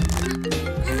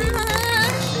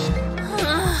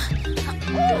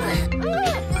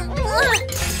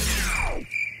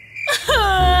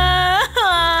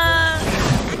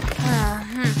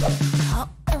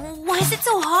 Why is it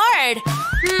so hard?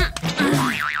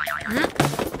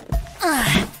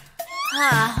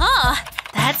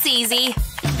 That's easy.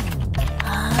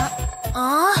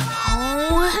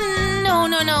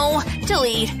 No.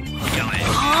 Delete.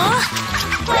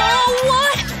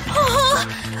 What?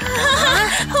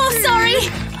 Sorry.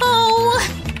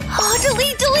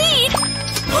 Delete.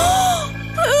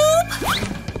 Poop.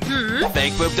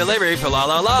 Fake poop delivery for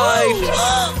lalalife.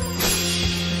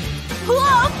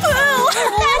 Whoa, poo!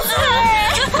 That's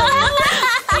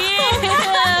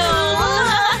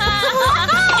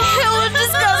Ew,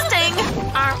 disgusting.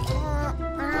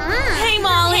 Hey,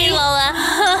 Molly. Hey, Lola.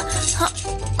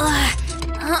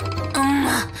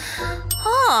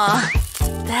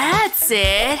 That's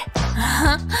it.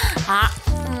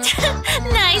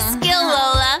 Nice skill,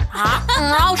 Lola.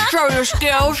 I'll show you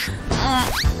skills.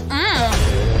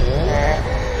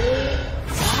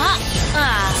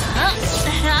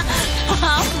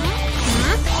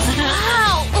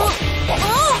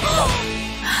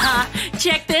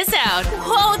 Check this out.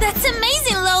 Whoa, that's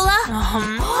amazing, Lola.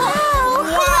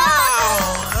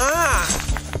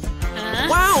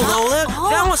 Wow, Lola,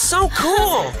 that was so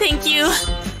cool. Thank you.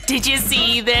 Did you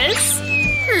see this?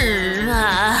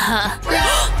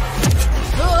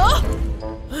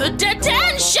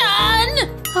 Detention!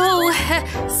 Oh,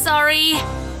 sorry.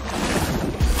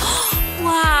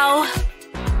 Wow.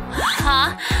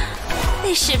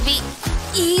 This should be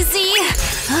easy.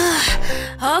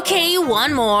 Okay,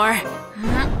 one more.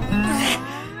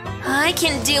 I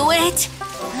can do it.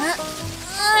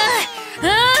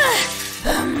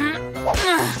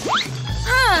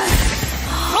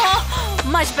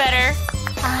 Much better.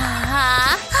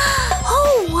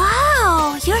 Oh,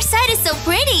 wow. Your side is so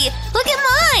pretty. Look at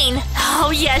mine.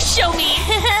 Oh, yeah, show me.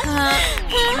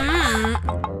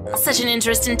 Such an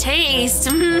interesting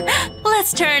taste.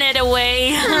 Let's turn it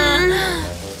away.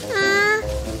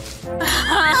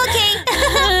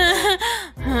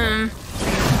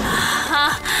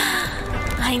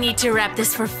 to wrap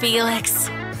this for Felix.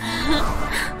 I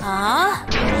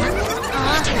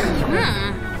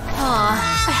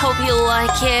hope he'll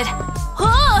like it.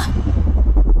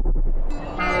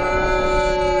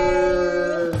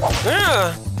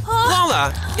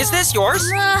 Lola, is this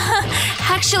yours?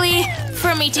 Actually,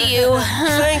 from me to you.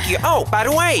 Thank you. Oh, by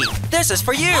the way, this is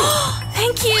for you.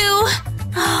 Thank you.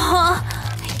 I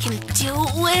can do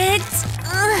it.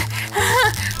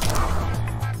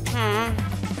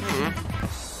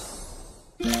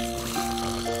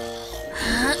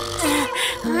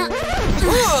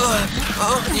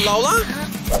 Lola?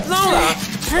 Lola!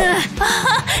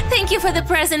 Thank you for the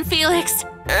present, Felix.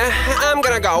 I'm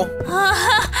gonna go.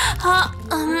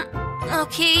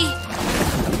 Okay.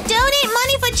 Donate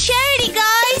money for charity,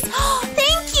 guys!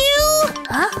 Thank you!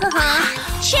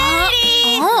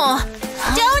 Charity!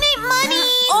 Donate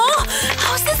money! Oh,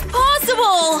 how's this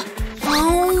possible?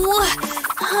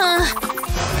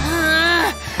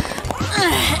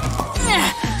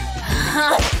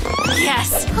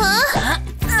 Yes.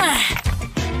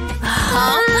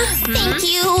 Thank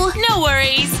you. No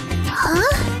worries.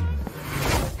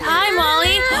 Hi,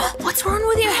 Molly. What's wrong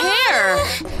with your hair?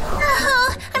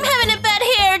 I'm having a bad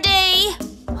hair day.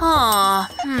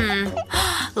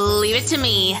 Leave it to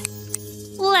me.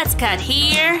 Let's cut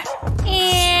here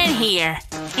and here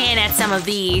and add some of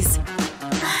these. I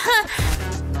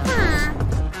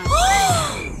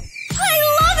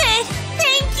love it!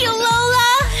 Thank you,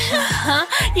 Lola!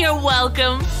 You're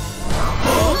welcome.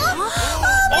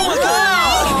 Oh my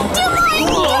god! Do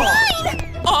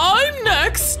mine! I'm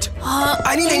next!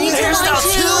 I need a new hairstyle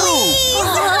too!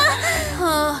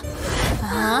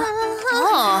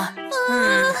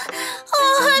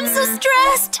 I'm so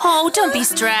stressed! Oh, don't be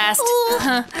stressed.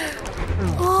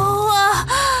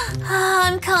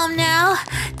 I'm calm now.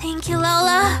 Thank you,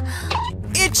 Lola.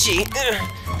 Itchy!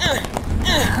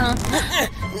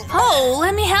 Oh,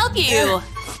 let me help you.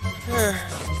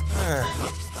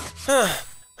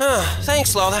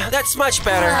 Thanks, Lola. That's much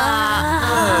better.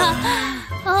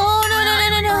 Oh, no.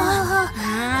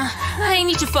 I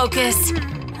need to focus.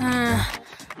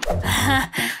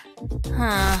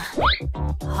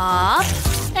 Hop.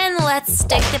 And let's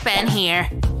stick the pen here.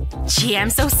 Gee, I'm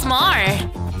so smart.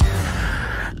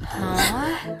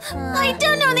 I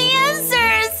don't know the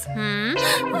answers.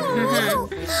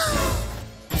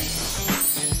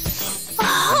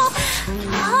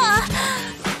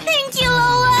 Thank you,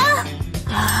 Lola.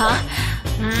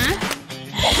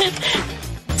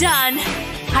 Done.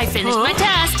 I finished my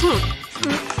task.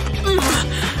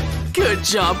 Good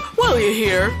job. While you're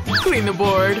here, clean the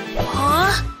board.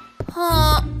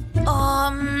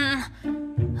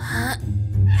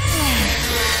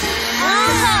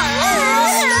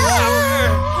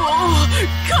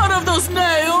 Cut off those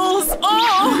nails!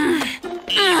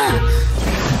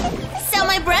 So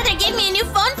my brother gave me a new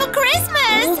phone for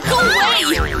Christmas! Go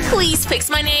away! Please fix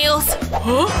my nails.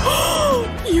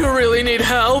 You really need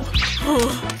help?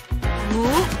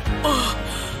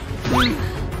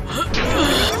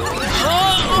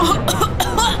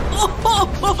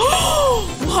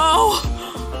 Wow!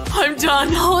 I'm done.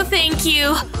 Oh, thank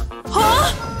you.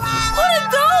 What are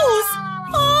those?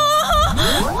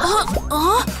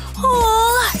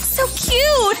 So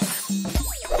cute!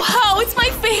 Wow, it's my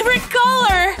favorite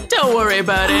color! Don't worry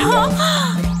about it.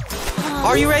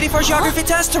 Are you ready for geography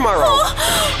test tomorrow?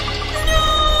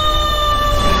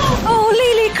 Oh,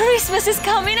 Lily, Christmas is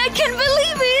coming. I can't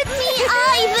believe it. Me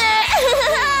either.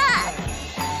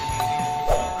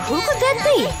 Who could that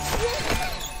be?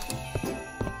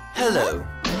 Hello.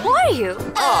 Who are you?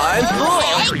 I'm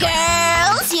Hey,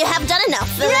 girls, you have done enough.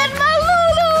 Grandma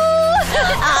Lulu!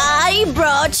 I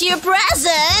brought you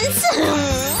presents.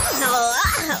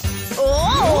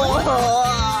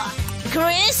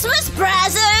 Christmas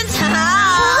presents.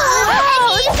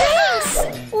 Wow, thanks.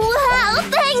 Wow,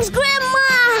 thanks,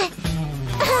 Grandma.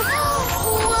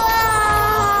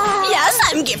 Wow. Yes,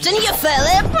 I'm gifting you,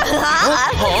 Philip.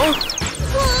 I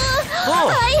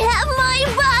have my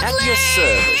butler. At your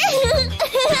service.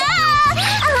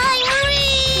 I'm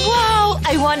rich. Wow,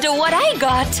 I wonder what I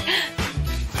got.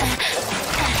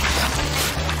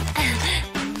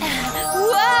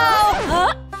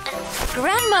 Wow!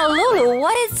 Grandma Lulu,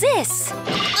 what is this?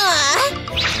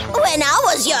 When I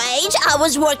was your age, I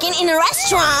was working in a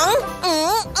restaurant.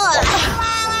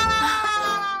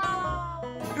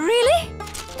 Really?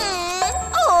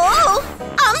 Oh,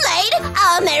 I'm late.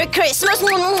 Merry Christmas.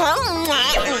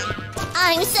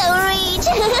 I'm so rich.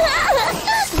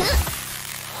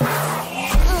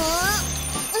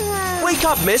 Wake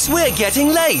up, miss. We're getting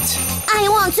late. I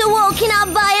want to walk in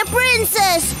up by a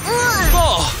princess.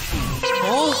 Oh.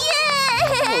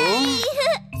 Yay!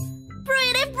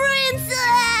 Pretty princess.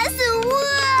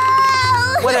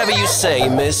 Whatever you say,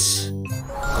 miss.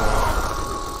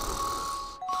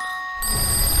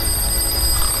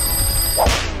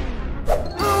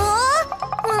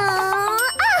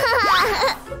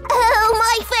 Oh,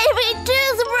 my favorite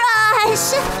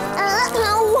toothbrush!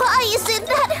 Why is it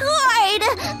that hard?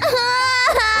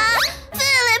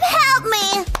 Philip, help me!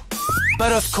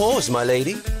 But of course, my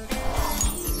lady.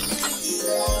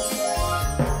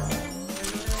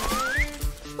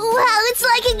 Wow, it's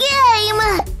like a game!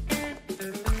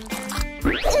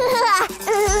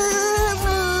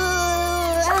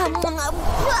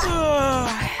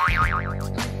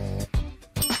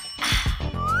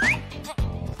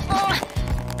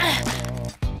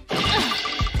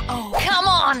 Oh, come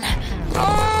on!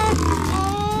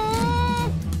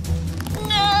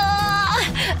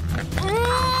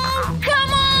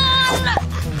 Come on!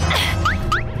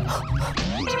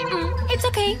 It's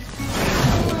okay.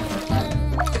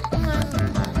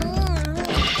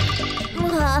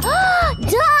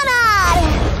 Donald!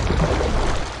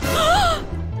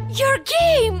 Your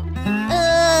game!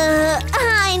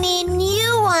 I need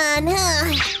new one.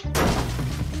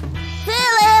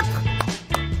 Philip!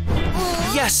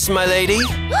 Yes, my lady.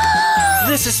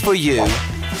 This is for you.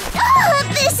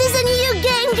 This is a new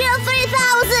Game Girl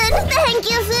 3000! Thank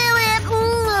you, Philip!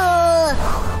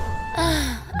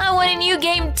 I want a new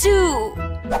game too.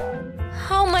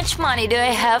 How much money do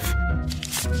I have?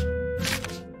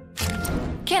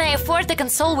 Can I afford the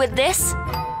console with this?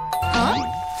 Huh?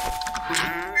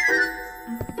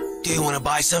 Do you want to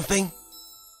buy something?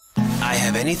 I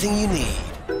have anything you need.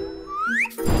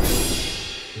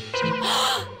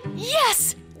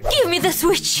 Yes! Give me the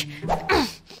Switch!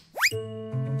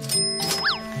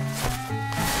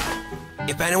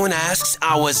 If anyone asks,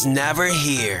 I was never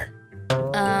here.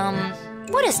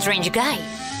 What a strange guy.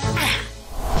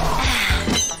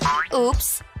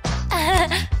 Oops.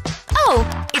 Oh,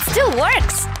 it still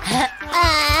works. I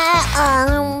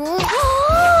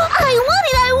want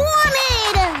it! I want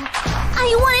it!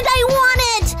 I want it! I want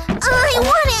it! I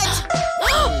want it!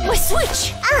 My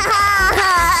Switch!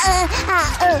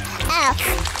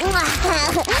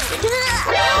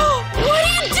 What are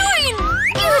you doing?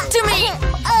 Give it to me!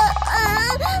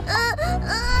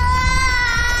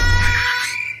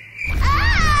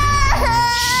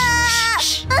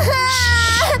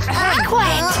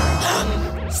 Quiet!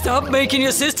 Stop making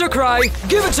your sister cry.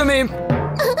 Give it to me.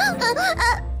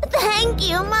 Thank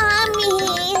you,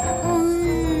 Mommy.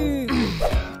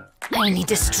 I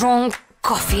need a strong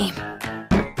coffee.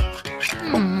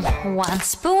 One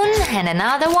spoon and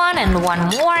another one and one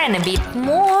more and a bit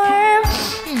more.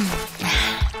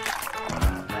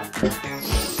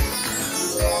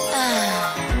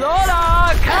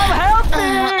 Lola, come help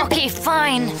me. Okay,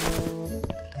 fine.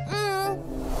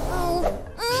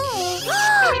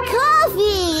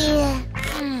 Coffee!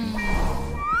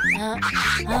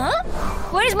 Huh?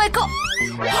 Where's my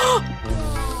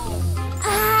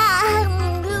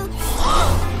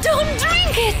Don't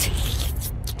drink it!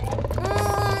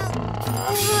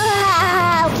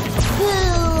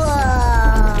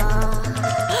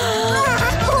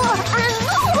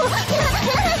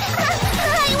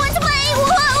 I want to play!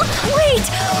 Whoa! Wait!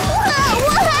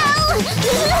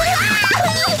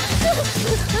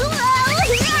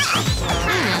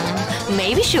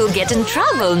 Maybe she'll get in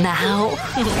trouble now.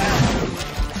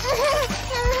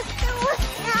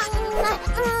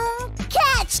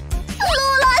 Catch!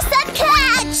 Lola said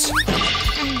catch!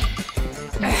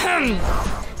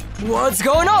 What's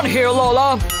going on here,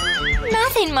 Lola?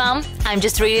 Nothing, Mom. I'm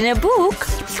just reading a book.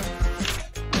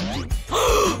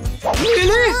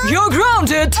 Really? You're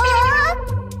grounded!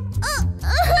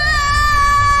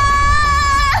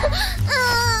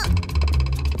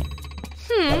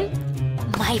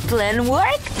 My plan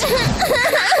worked.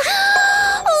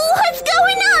 What's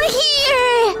going on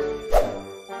here?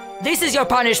 This is your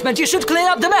punishment. You should clean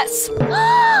up the mess. Philip!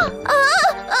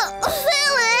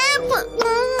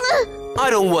 I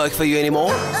don't work for you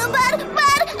anymore.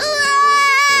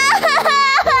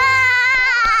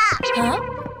 Huh?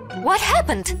 What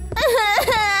happened?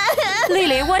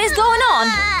 Lily, what is going on?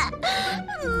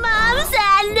 Mom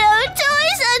said no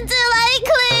toys until I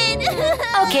clean.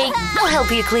 Okay, I'll help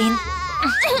you clean.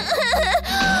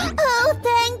 Oh,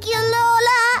 thank you,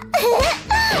 Lola.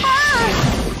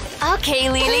 Okay,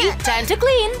 Lily, time to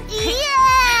clean.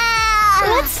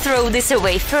 Yeah! Let's throw this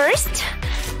away first.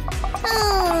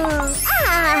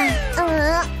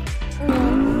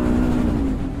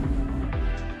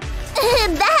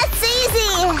 That's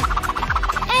easy.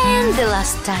 And the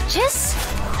last touches.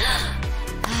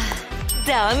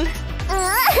 Done.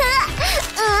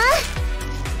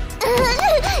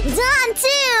 Done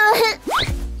too.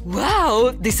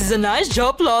 Wow, this is a nice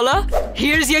job, Lola.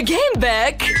 Here's your game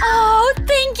back. Oh,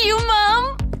 thank you,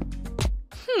 Mom.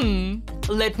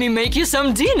 Let me make you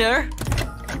some dinner.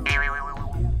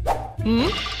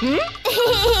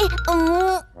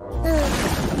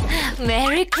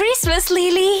 Merry Christmas,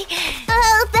 Lily.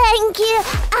 Oh, thank you.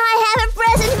 I have a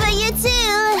present for you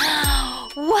too.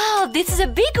 Wow, this is a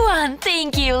big one.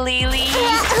 Thank you, Lily.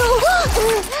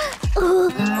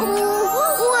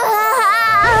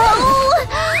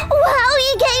 Wow,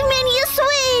 you gave me a new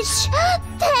Switch.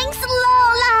 Thanks,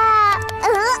 Lola.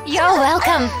 You're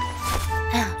welcome.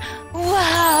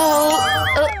 Wow.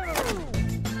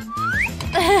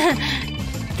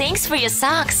 Thanks for your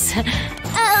socks.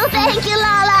 Oh, thank you,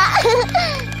 Lola.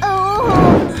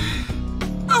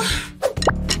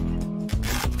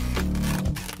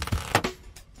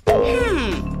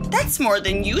 That's more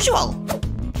than usual.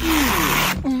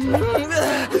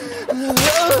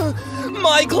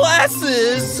 My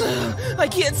glasses! I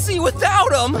can't see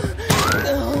without them!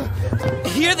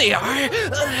 Here they are!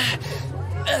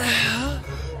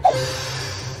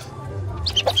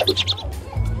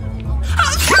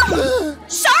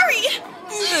 Sorry!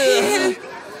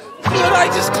 But I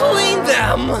just cleaned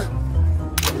them!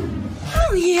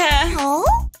 Oh, yeah.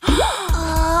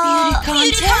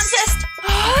 Beauty contest?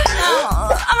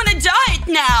 I'm on a diet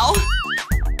now.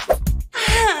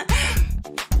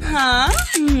 I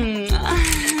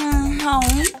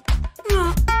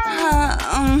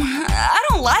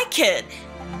don't like it.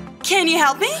 Can you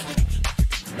help me?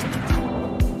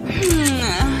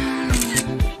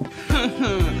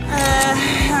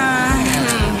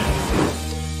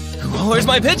 Where's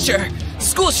my picture?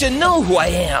 School should know who I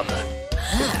am.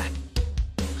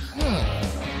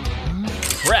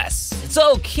 Press. It's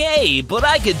okay, but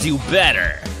I could do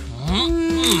better.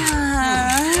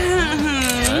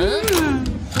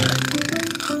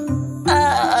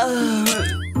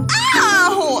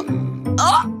 Ow!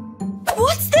 Oh,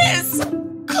 what's this?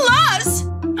 Claws!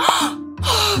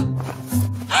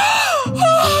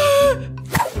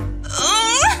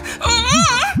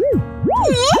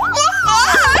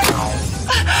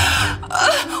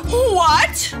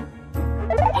 What?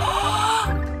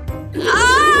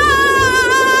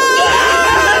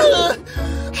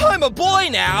 I'm a boy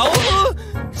now.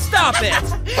 Stop it.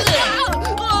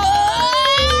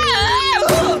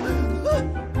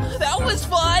 That was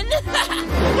fun.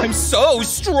 I'm so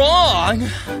strong.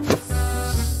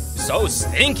 So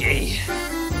stinky.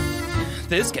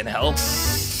 This can help.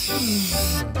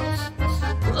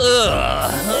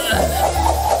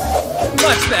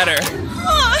 Much better.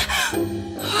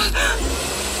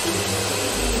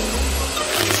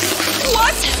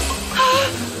 What?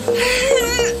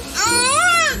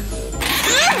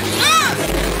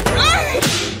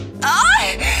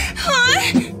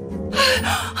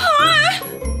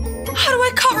 How do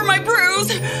I cover my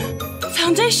bruise?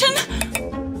 Foundation?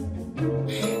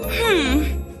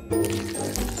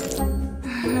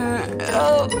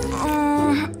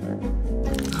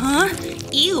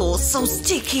 Ew, so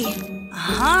sticky.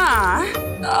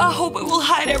 I hope it will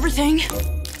hide everything.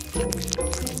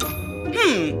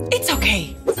 It's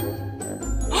okay.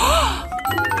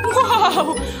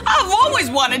 Whoa! I've always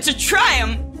wanted to try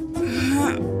them.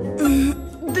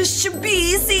 This should be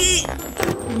easy.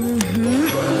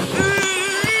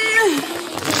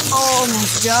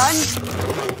 Almost done.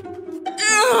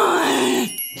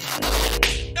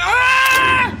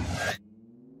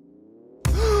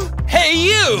 Hey,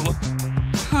 you!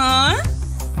 Huh?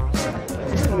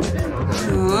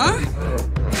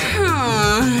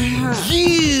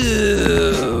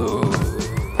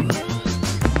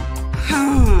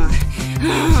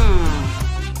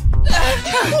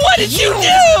 What did you do?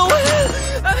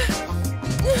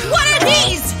 What are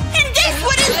these? And this,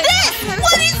 what is this?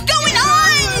 What is going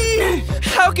on?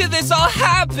 How could this all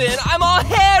happen? I'm all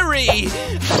hairy.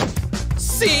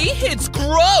 See? It's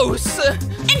gross.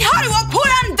 And how do I put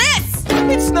on this?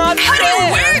 It's not How fair. do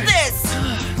you wear this?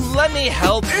 Let me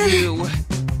help you.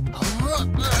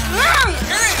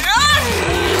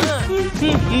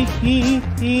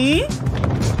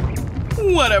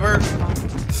 Whatever.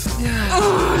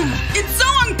 It's so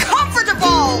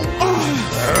uncomfortable!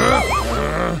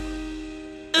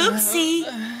 Oopsie.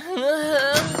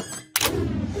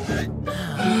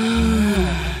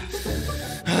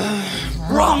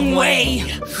 Wrong way!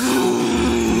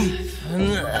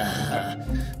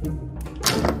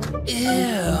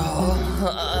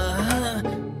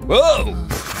 Whoa!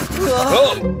 Oh!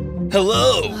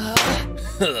 Hello!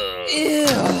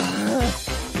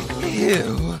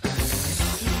 Ew.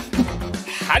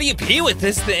 How do you pee with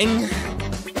this thing?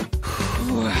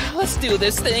 Let's do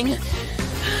this thing.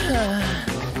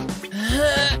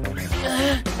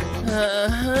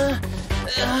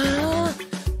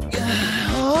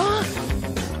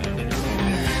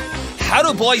 How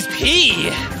do boys pee?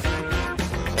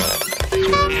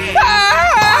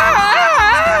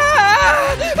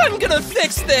 I'm gonna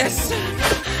fix this!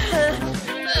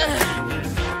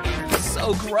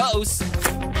 So gross.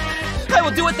 I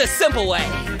will do it the simple way.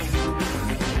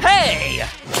 Hey!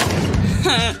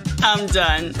 I'm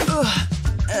done.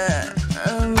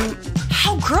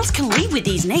 How girls can leave with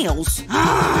these nails?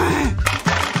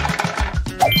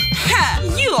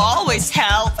 You always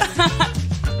help.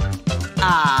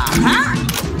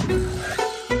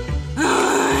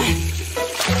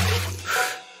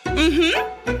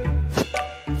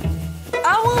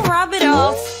 I will rub it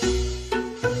off.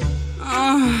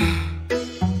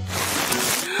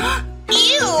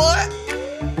 Ew!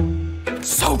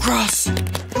 So gross.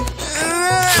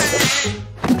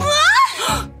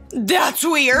 That's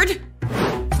weird.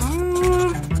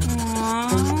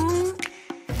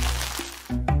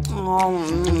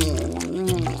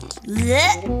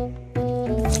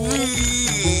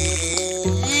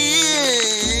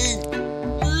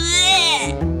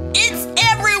 It's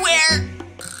everywhere.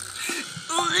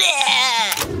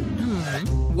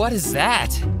 What is that?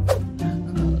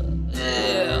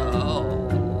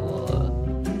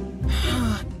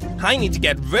 I need to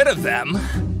get rid of them.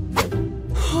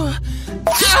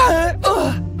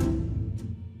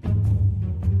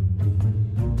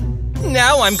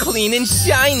 Now I'm clean and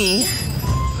shiny.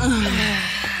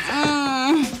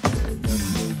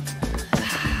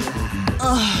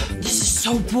 This is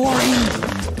so boring.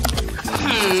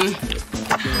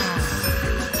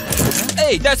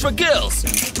 Hey, that's for girls.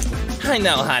 I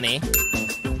know, honey.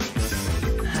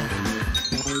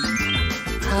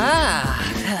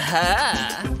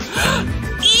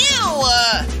 Ew!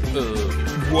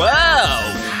 Whoa!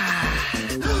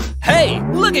 Hey,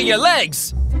 look at your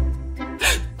legs!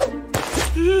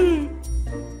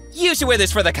 You should wear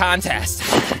this for the contest.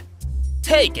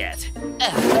 Take it.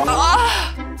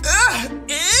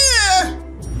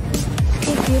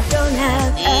 If you don't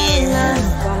have enough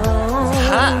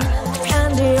bone,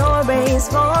 candy or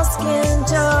baseball skin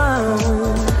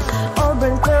tone,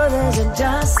 open clothes are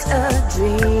just a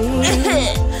dream.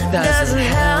 Doesn't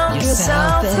help your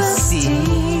self-esteem.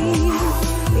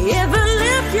 If you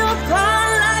lift your paw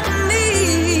like me,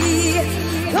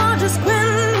 gorgeous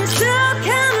queen you still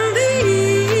can be.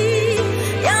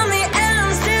 Yummy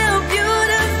and still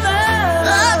beautiful.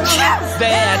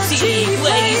 That's cheap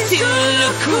ways to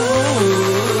look cool.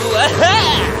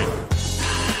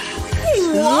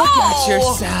 Look at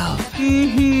yourself.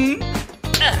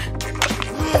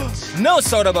 No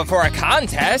soda before a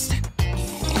contest.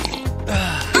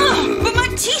 But my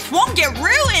teeth won't get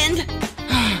ruined.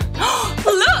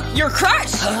 Look, your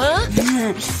crush.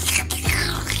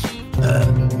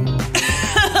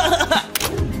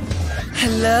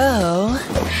 Hello.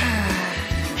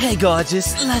 Hey,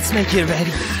 gorgeous. Let's make it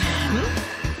ready.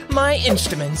 My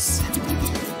instruments.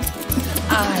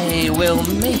 I will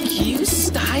make you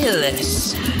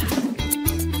stylish.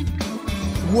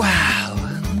 Wow.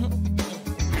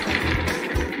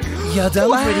 You're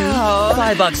done, pretty.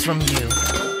 $5 from you.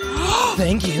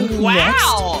 Thank you.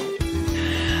 Wow. Next.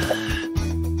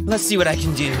 Let's see what I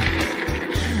can do.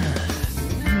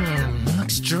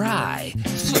 Looks dry.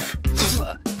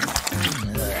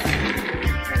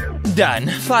 Done.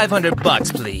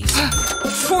 $500, please.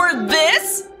 For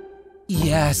this?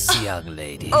 Yes, young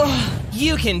lady.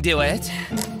 You can do it.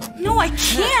 No, I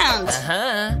can't.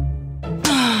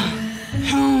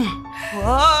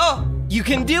 Whoa. You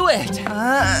can do it.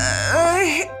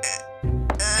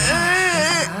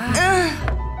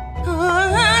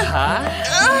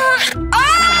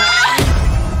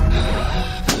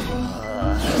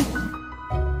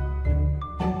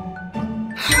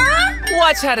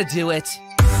 Watch how to do it.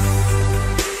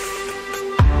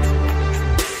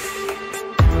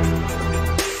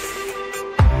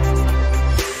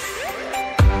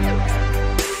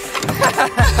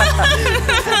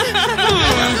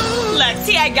 Let's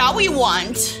see, I got what we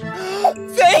want.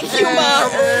 Thank you, Mom!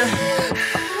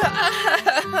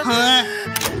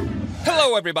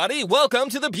 Hello, everybody. Welcome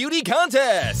to the beauty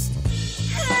contest.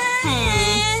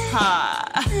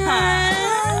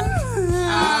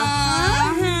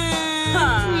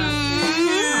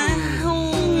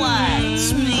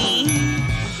 Watch me.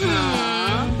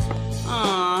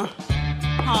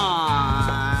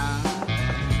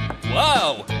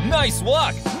 Wow, nice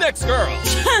walk. Next girl.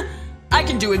 I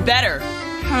can do it better.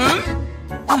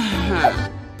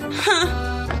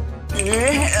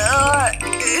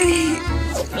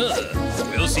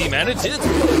 We'll see, man. It's it.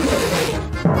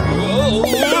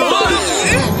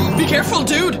 Be careful,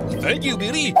 dude. Thank you,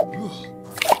 beauty.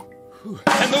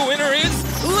 And the winner is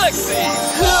Lexi!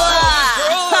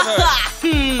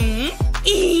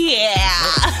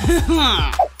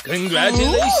 Yeah!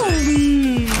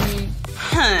 Congratulations!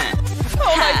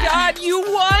 Oh my god, you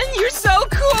won! You're so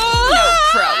cool! No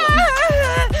problem.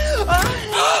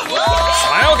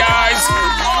 Smile, guys!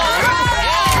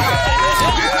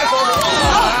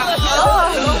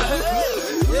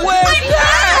 Way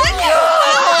back!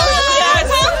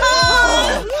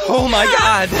 Oh my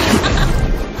god!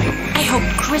 I hope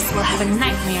Chris will have a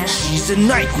nightmare. She's a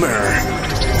nightmare!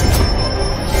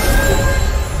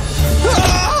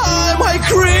 My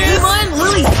Chris! Am I in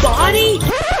Lily's body?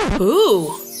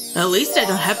 Ooh, at least I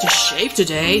don't have to shave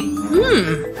today.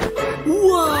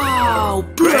 Wow,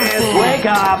 perfect! Wake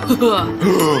up!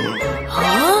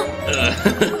 Huh?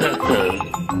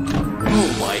 Oh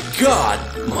my god!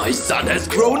 My son has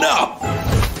grown up!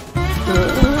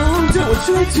 What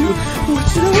should I do? What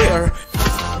should I wear?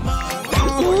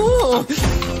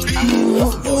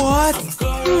 What?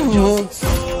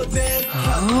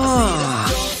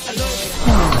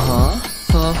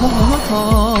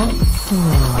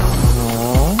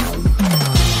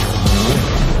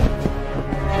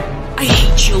 I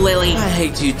hate you, Lily. I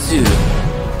hate you too.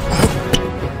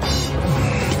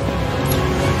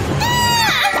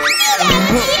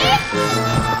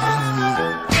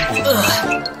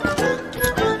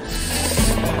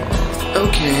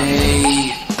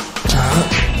 Okay.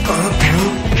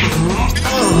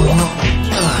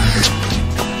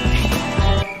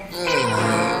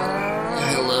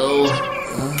 Hello.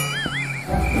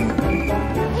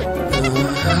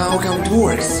 How come it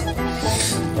works?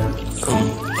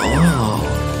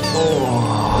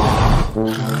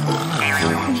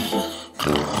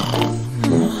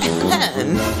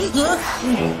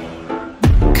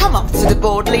 Come up to the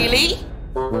board, Lily.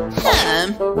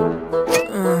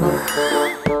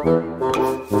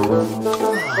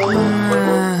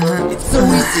 It's so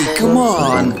easy, come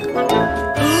on.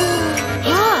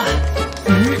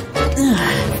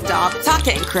 Stop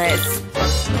talking, Chris.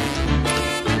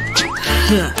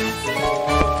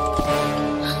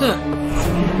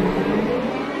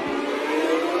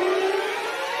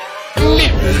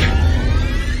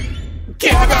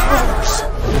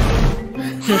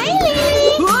 Hi,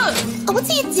 Lily! What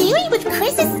are you doing with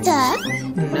Chris's stuff?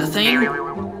 Nothing.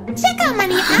 Check out my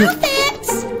new outfit!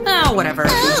 Oh, whatever.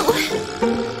 Oh,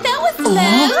 that was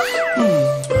slow.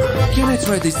 Can I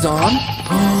try this on?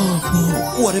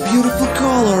 What a beautiful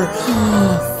color.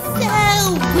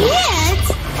 So weird.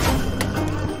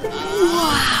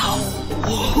 Wow.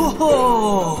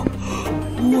 Whoa.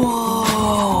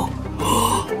 Whoa.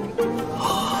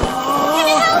 Can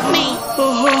you help me?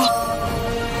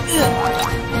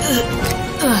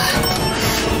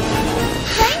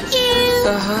 Thank you.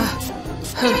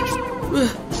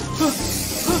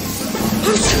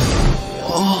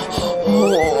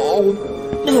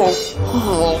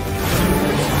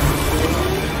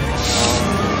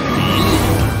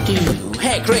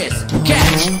 Hey, Chris,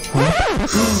 catch!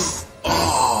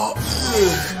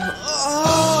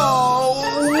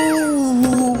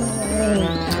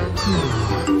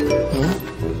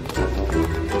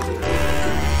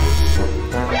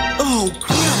 Oh,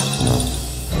 crap!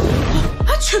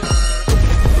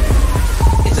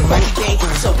 It's a crappy day,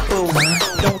 so boom.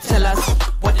 Don't tell us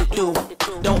what to do.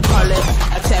 Don't call it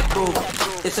a taboo.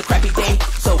 It's a crappy day,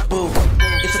 so boom.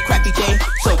 It's a crappy day,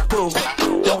 so boom.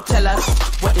 Don't tell us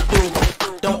what to do.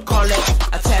 Don't call it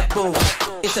a taboo.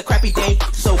 It's a crappy day,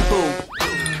 so boom.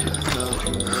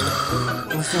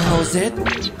 So how's it?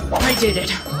 I did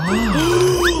it.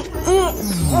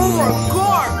 Oh my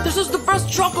god! This is the best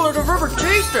chocolate I've ever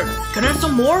tasted! Can I have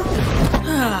some more?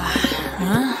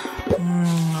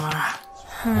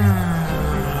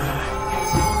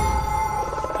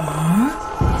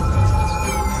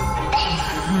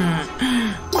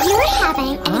 You're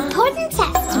having an important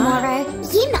test tomorrow.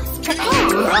 You must prepare.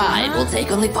 Right, will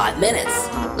take only 5 minutes.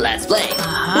 Let's play.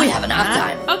 We have enough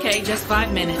time. Okay, just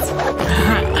 5 minutes.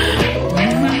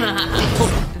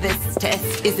 This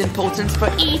test is important for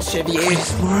each of you.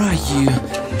 Chris, where are you?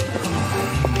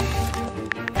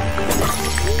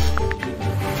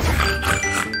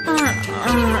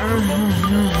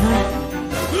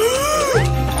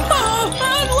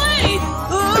 I'm late!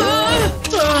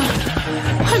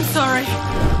 I'm sorry.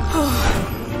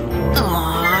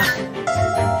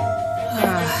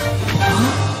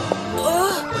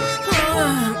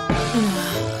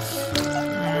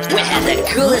 We had the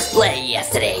coolest play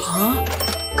yesterday. I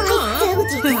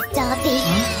told you, Dobby.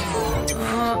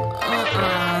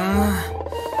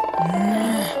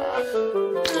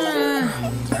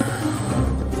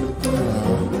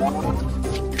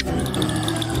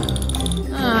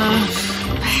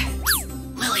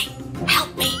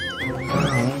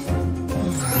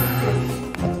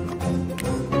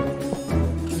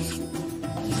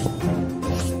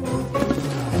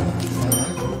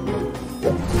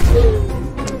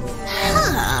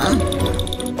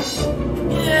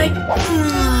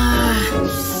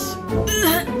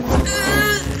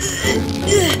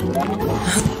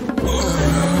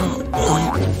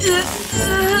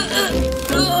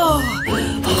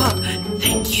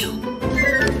 Thank you.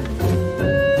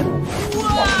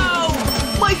 Wow!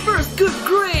 My first good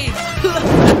grade!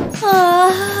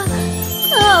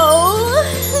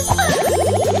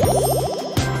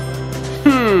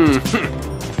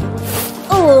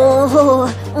 Oh,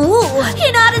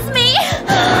 he noticed me.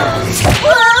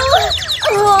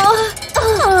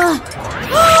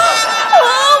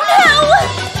 Oh no!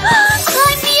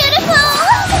 I'm beautiful.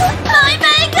 My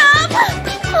makeup.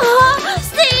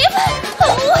 Steve.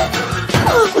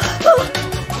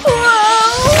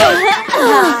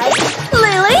 Hi,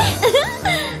 Lily.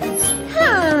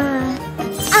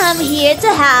 I'm here to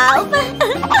help.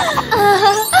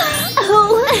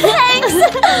 Thanks.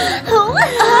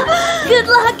 Good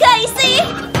luck, Casey.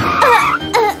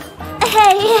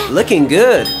 Hey. Looking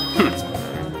good.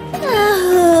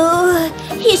 Oh,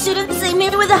 he shouldn't see me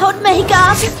without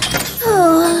makeup.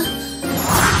 Oh.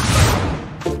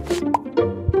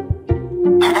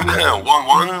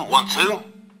 1, 1, 2.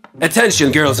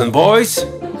 Attention, girls and boys.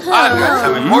 I've got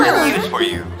some important news for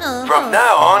you. From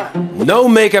now on, no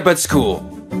makeup at school.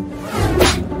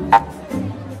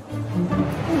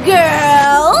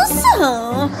 Girls.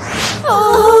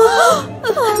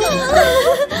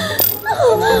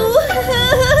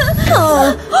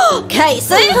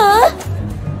 Casey,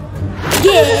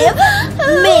 give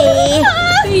me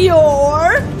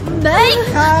your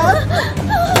makeup.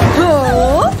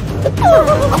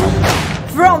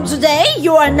 From today,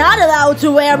 you are not allowed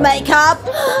to wear makeup.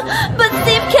 But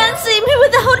Steve can't see me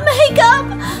without makeup.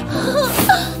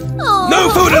 No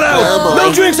food allowed!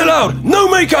 No drinks allowed! No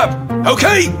makeup!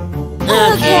 Okay?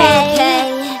 Okay.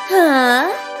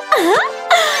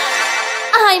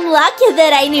 I'm lucky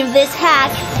that I knew this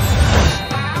hack.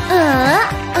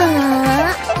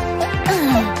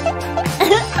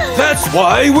 That's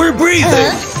why we're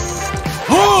breathing!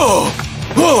 Oh!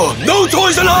 No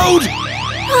toys allowed!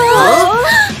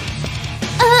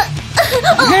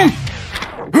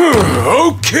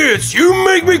 Oh, kids, you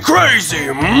make me crazy!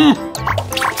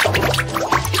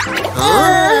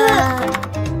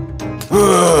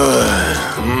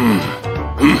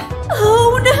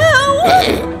 Oh no!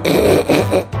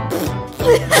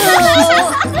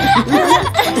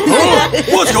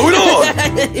 What's going on?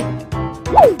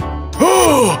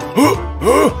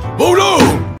 Oh no!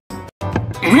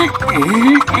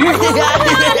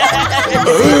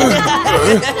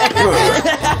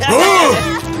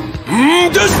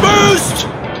 Dismissed!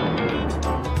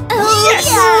 Yes!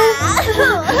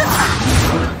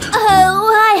 Oh,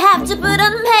 I have to put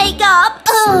on makeup.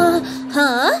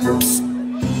 Psst.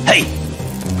 Hey!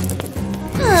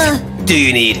 Do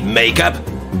you need makeup?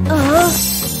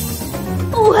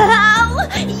 Wow!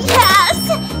 Yes!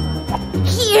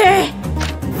 Here!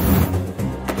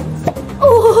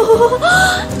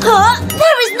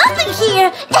 There is nothing here!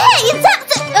 Hey,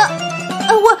 that's it!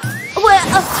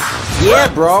 Yeah,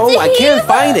 bro, Steve? I can't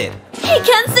find it. He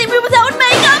can't see me without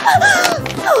makeup!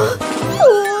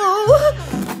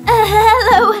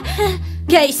 Hello.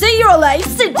 Casey, you're late.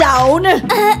 Sit down.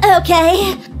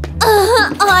 Okay.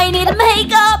 I need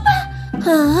makeup.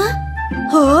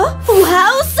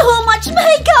 Wow, so much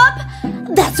makeup!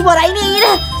 That's what I need.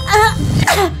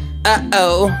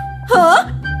 Uh-oh.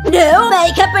 No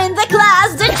makeup in the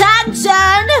class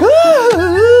detention!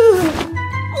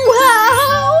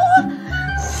 Wow!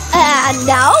 And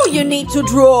now you need to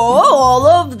draw all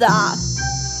of that.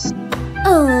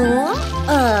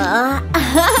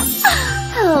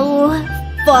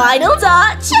 Final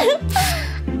touch!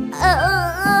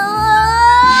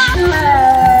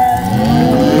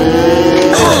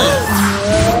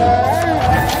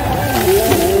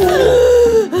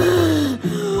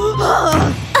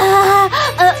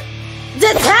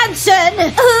 Detention!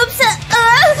 Oops!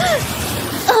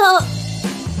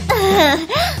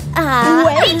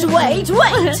 Wait!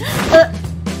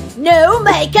 No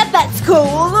makeup at school!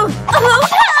 Oh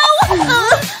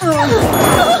no!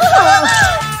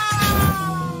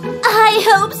 I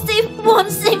hope Steve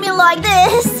won't see me like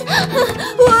this!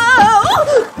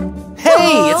 Whoa!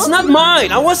 Hey, it's not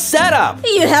mine! I was set up!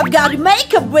 You have got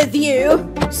makeup with you!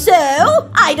 So,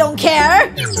 I don't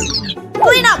care!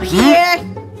 Clean up here!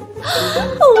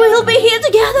 We'll be here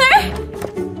together!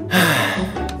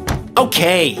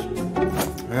 Okay.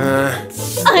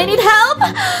 I need help!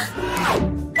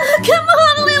 Come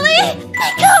on, Lily!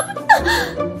 Makeup!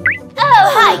 Oh,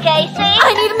 hi, Casey!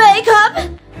 I need makeup!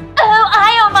 Oh,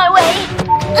 I on my way!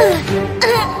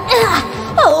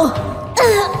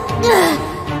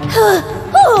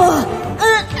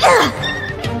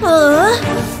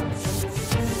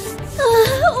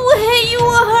 Where you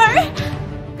are?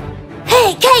 Hey,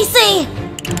 Casey!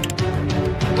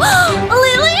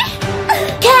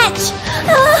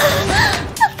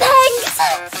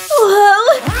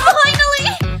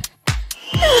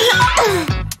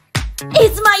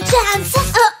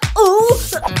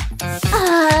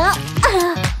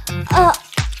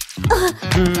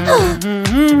 Do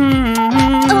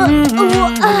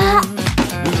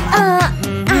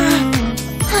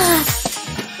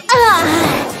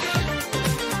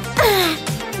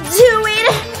it!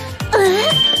 Of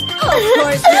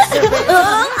course, Mr.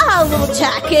 I will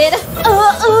check it.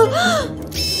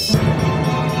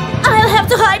 I'll have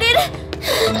to hide it.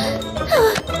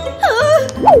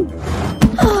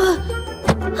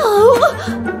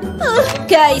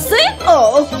 Casey?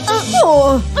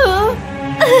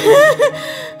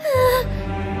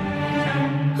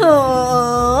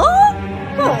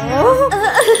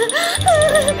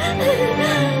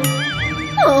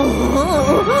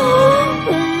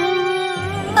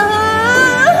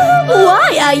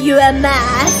 Why are you a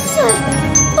mess?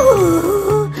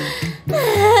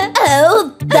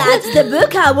 Oh, that's the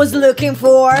book I was looking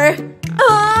for.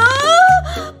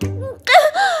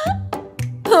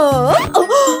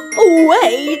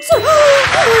 Wait.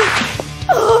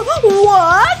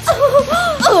 What?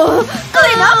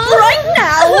 Clean up right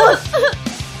now.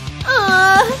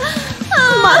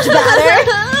 Much better.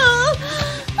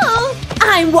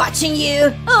 I'm watching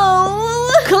you.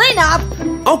 Clean up.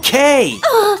 Okay.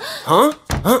 Huh?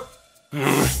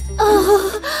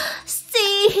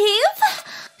 Steve,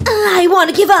 I want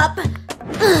to give up.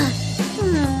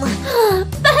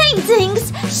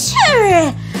 Paintings,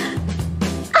 sure.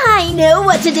 I know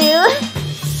what to do.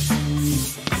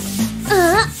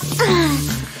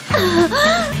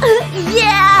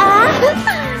 Yeah.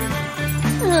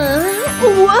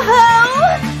 Whoa.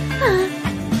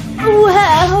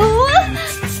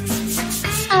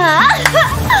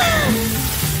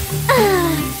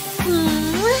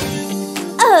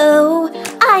 Oh,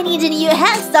 I need a new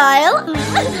hairstyle.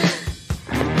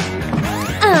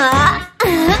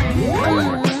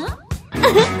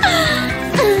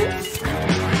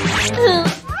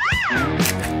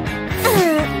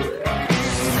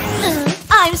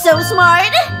 I'm so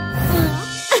smart.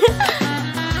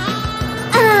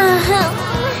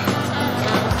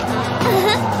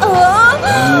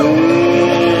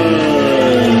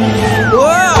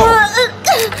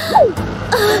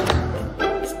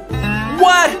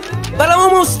 What? But I'm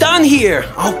almost done here.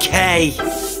 Okay.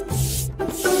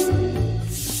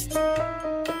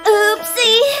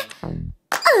 Oopsie.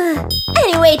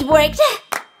 Anyway, it worked.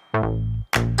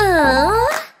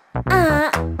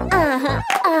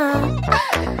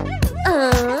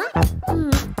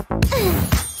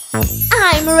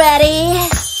 I'm ready.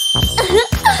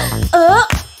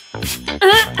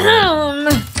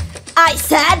 I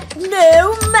said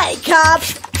no makeup.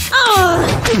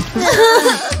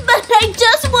 But I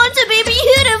just want to be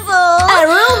beautiful. A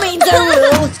rule means a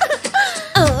rule.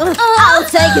 I'll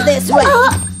take it this way.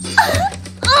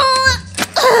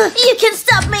 You can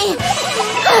stop me.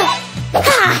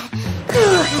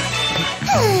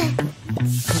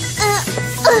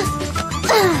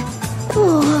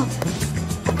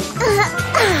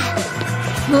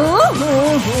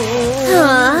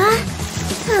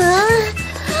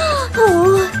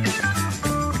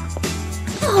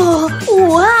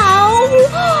 Wow!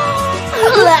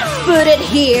 Let's put it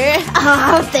here.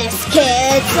 Oh, this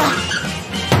kid.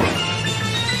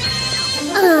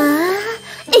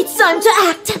 It's time to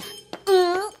act.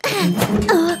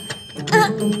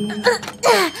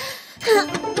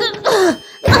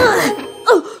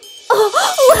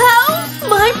 Wow,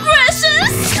 my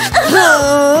precious!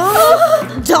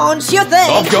 Don't you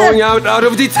think? I'm going out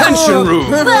of detention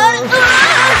room.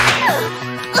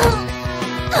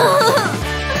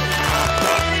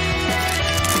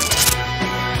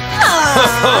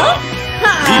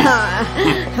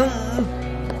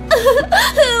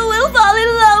 Who will fall in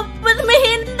love with me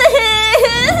in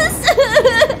this?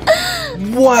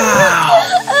 Wow!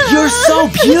 You're so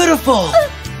beautiful!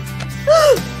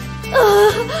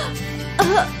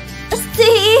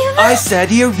 Steve? I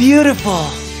said you're beautiful.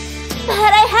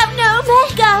 But I have no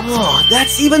makeup. Oh,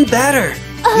 that's even better.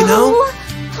 You know?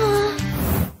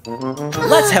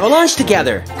 Let's have a lunch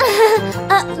together.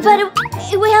 But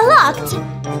we are locked.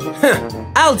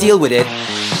 I'll deal with it.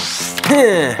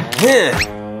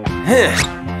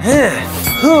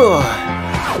 Oh,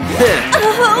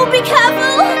 be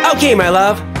careful. Okay, my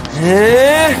love.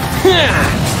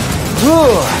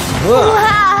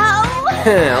 Wow.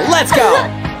 Let's go.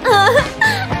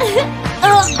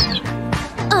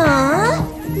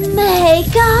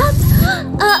 Makeup?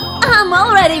 I'm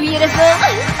already beautiful.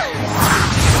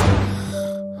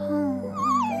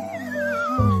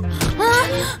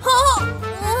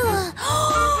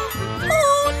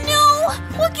 Oh no!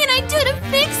 What can I do to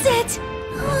fix it?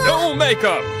 No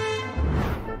makeup!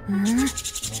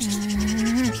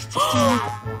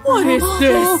 What is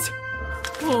this?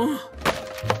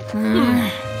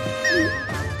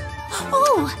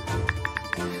 Oh,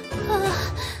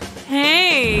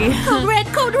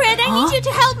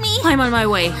 here to help me. I'm on my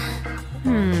way.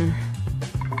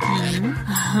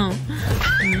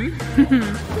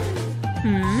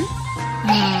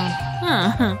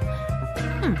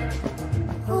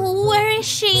 Where is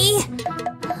she?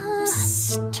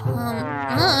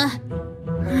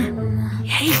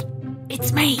 Hey,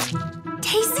 it's me.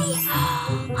 Daisy?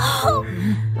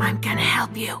 I'm gonna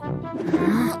help you.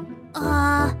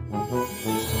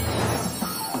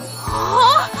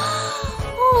 Oh,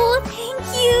 thank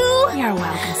you. You're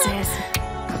welcome, sis.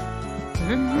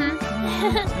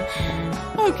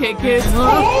 Okay, kids.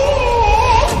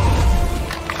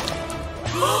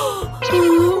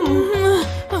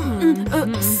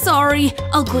 Sorry,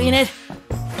 I'll clean it.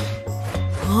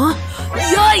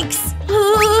 Yikes!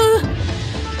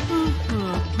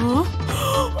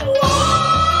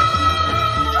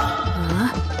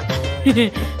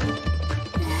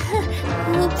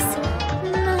 Oops.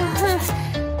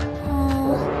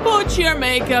 Put your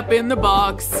makeup in the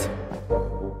box.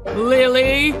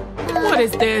 Lily, what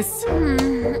is this?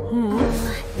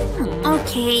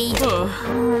 Okay.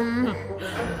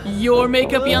 Your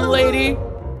makeup, young lady?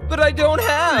 But I don't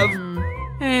have.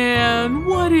 And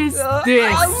what is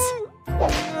this?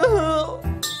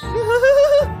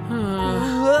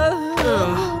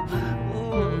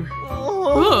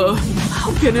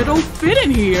 How can it all fit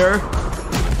in here?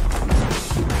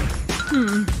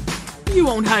 You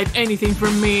won't hide anything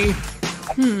from me.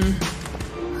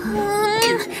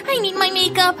 I need my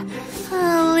makeup.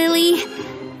 Lily,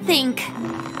 think.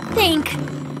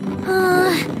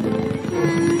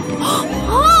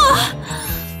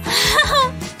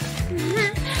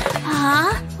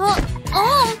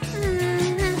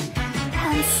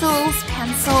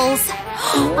 Pencils.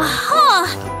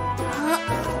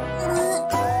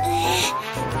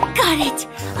 Got it.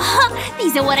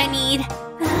 These are what I need.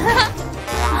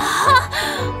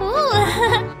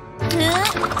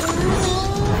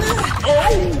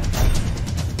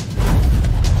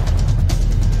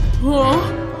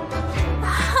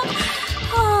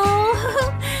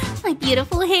 My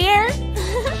beautiful hair.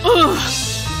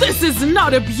 This is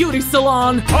not a beauty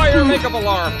salon. Fire makeup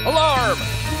alarm! Alarm!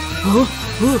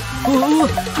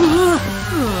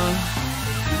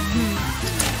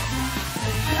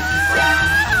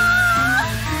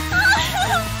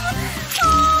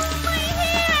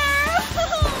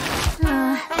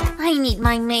 I need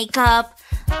my makeup.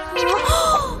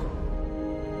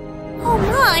 Oh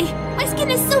my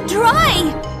skin is so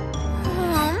dry.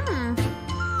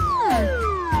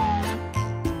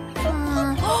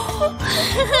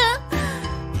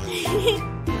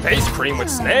 Face cream with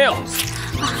snails.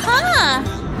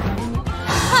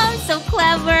 I'm so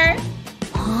clever.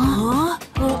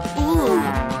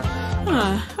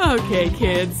 Okay,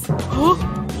 kids.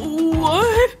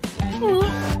 What?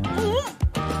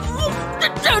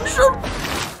 Detention!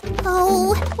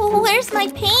 Oh, where's my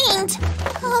paint?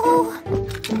 Oh.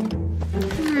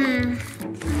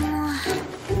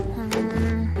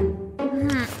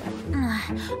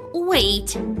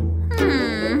 Wait.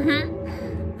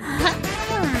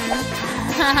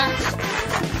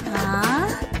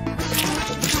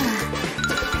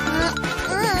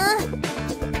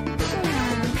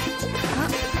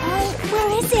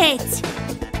 Where is it?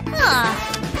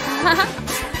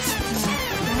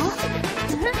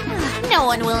 No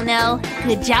one will know.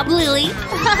 Good job, Lily.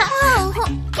 Oh,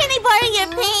 can I borrow your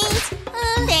paint?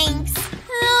 Thanks.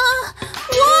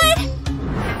 What?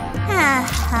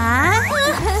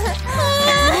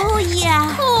 Oh,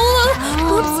 yeah.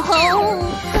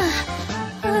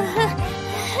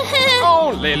 Oh,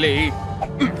 Lily.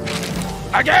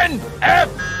 Again! F!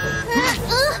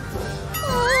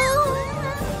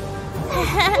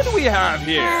 What do we have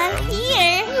here?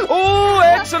 Here. Oh,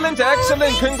 excellent,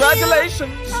 excellent.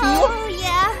 Congratulations. Oh,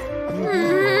 yeah.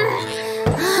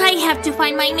 I have to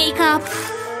find my makeup.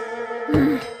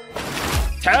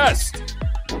 Test.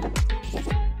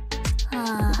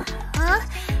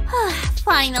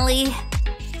 Finally.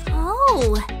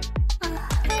 Oh.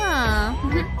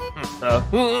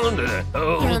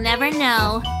 You'll never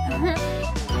know.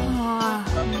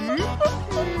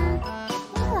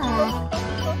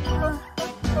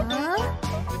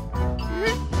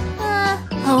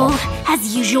 Oh,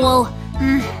 as usual.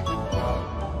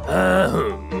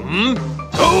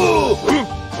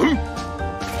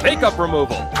 Makeup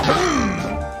removal.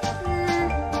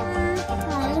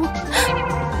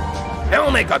 No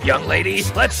makeup, young lady.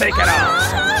 Let's take it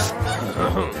off.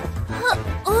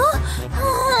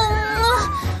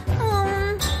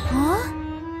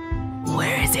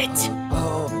 Where is it?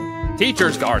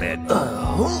 Teacher's guarded.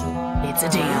 It's a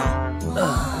deal.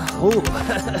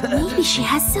 Maybe she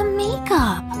has some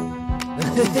makeup.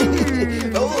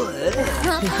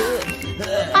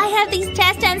 I have these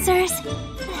test answers.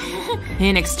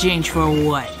 In exchange for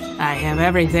what? I have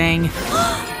everything.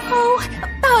 Oh,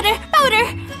 powder, powder.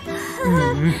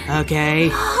 Okay.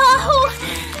 Oh.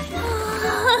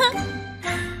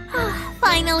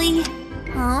 Finally.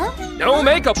 Huh? No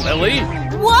makeup, Lily.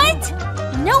 What?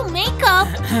 No makeup?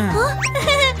 Huh?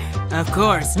 Of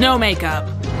course, no makeup.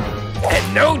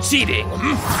 And no cheating.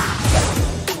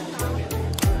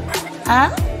 Huh?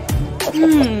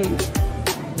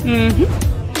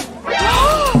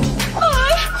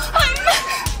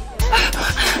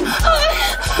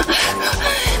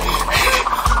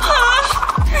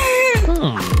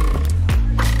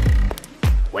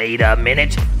 Wait a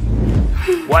minute.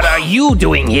 What are you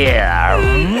doing here?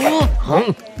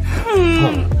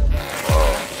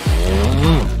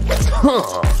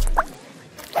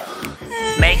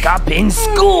 Makeup in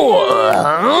school,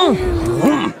 huh?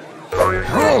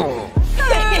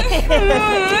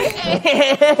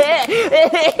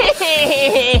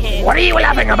 What are you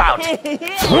laughing about?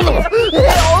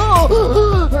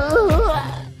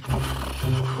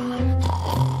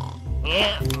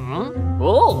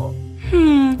 Oh.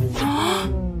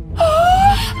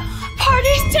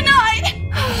 Parties tonight!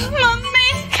 My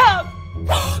makeup!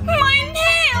 My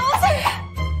nails!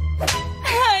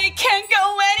 I can't go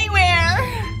anywhere!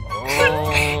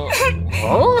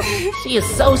 Oh, she is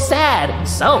so sad,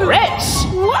 so rich.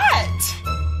 What?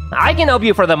 I can help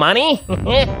you for the money.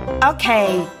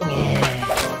 Okay.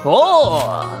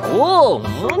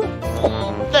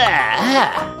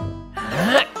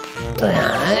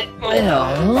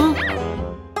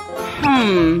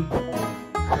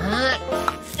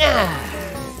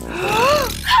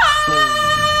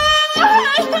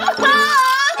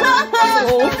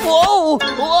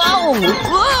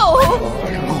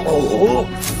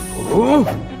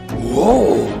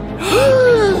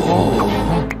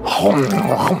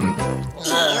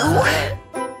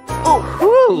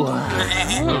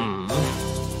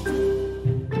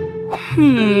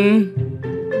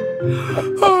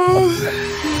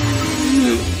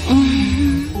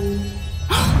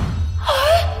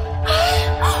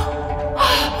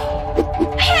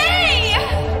 Hey!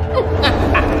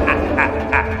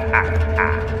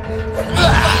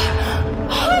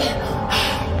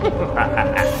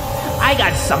 I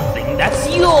got something that's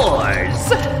yours.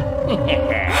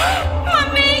 My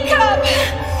makeup!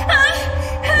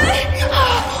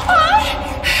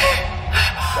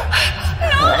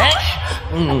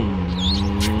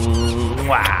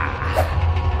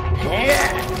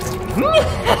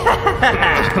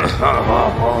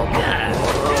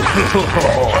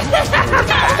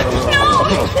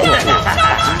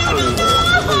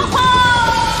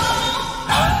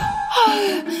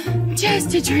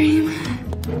 Just a dream.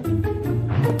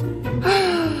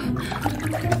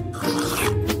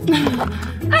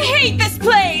 I hate this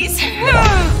place!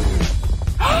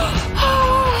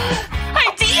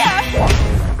 Idea!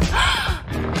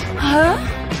 Huh?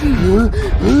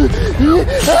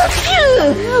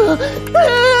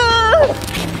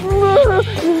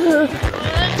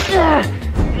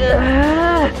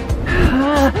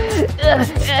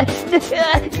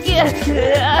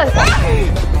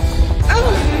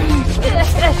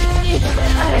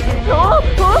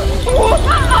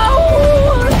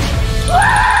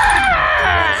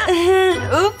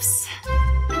 Oops.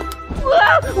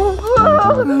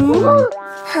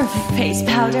 Perfect face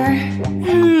powder.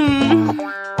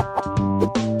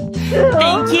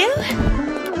 Thank you.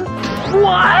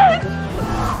 What?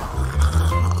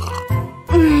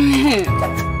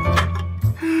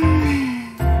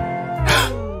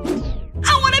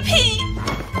 I want to pee.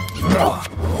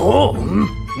 Oh,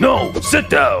 no, sit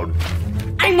down.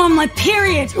 I'm on my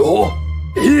period. Oh,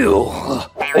 ew.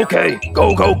 Okay,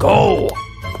 go, go, go.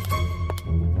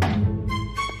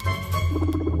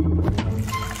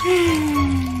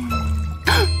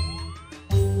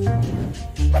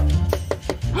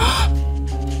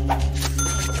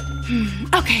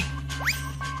 Okay.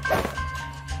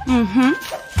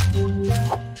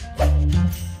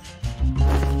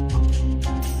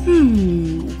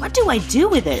 What do I do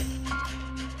with it?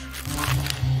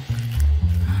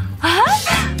 Huh?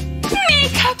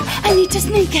 Makeup! I need to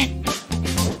sneak it.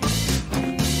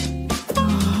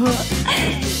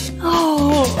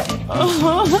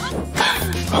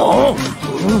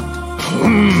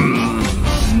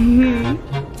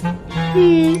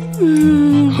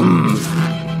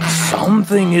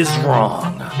 Something is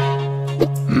wrong.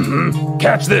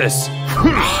 Catch this.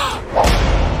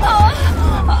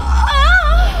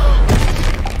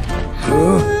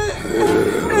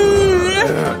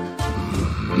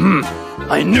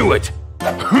 I knew it.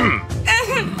 I'm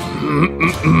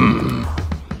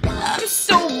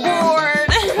so bored.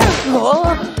 What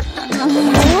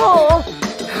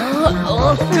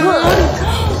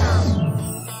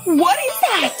is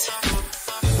that?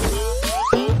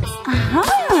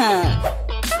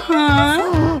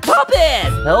 Pop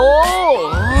it! Oh!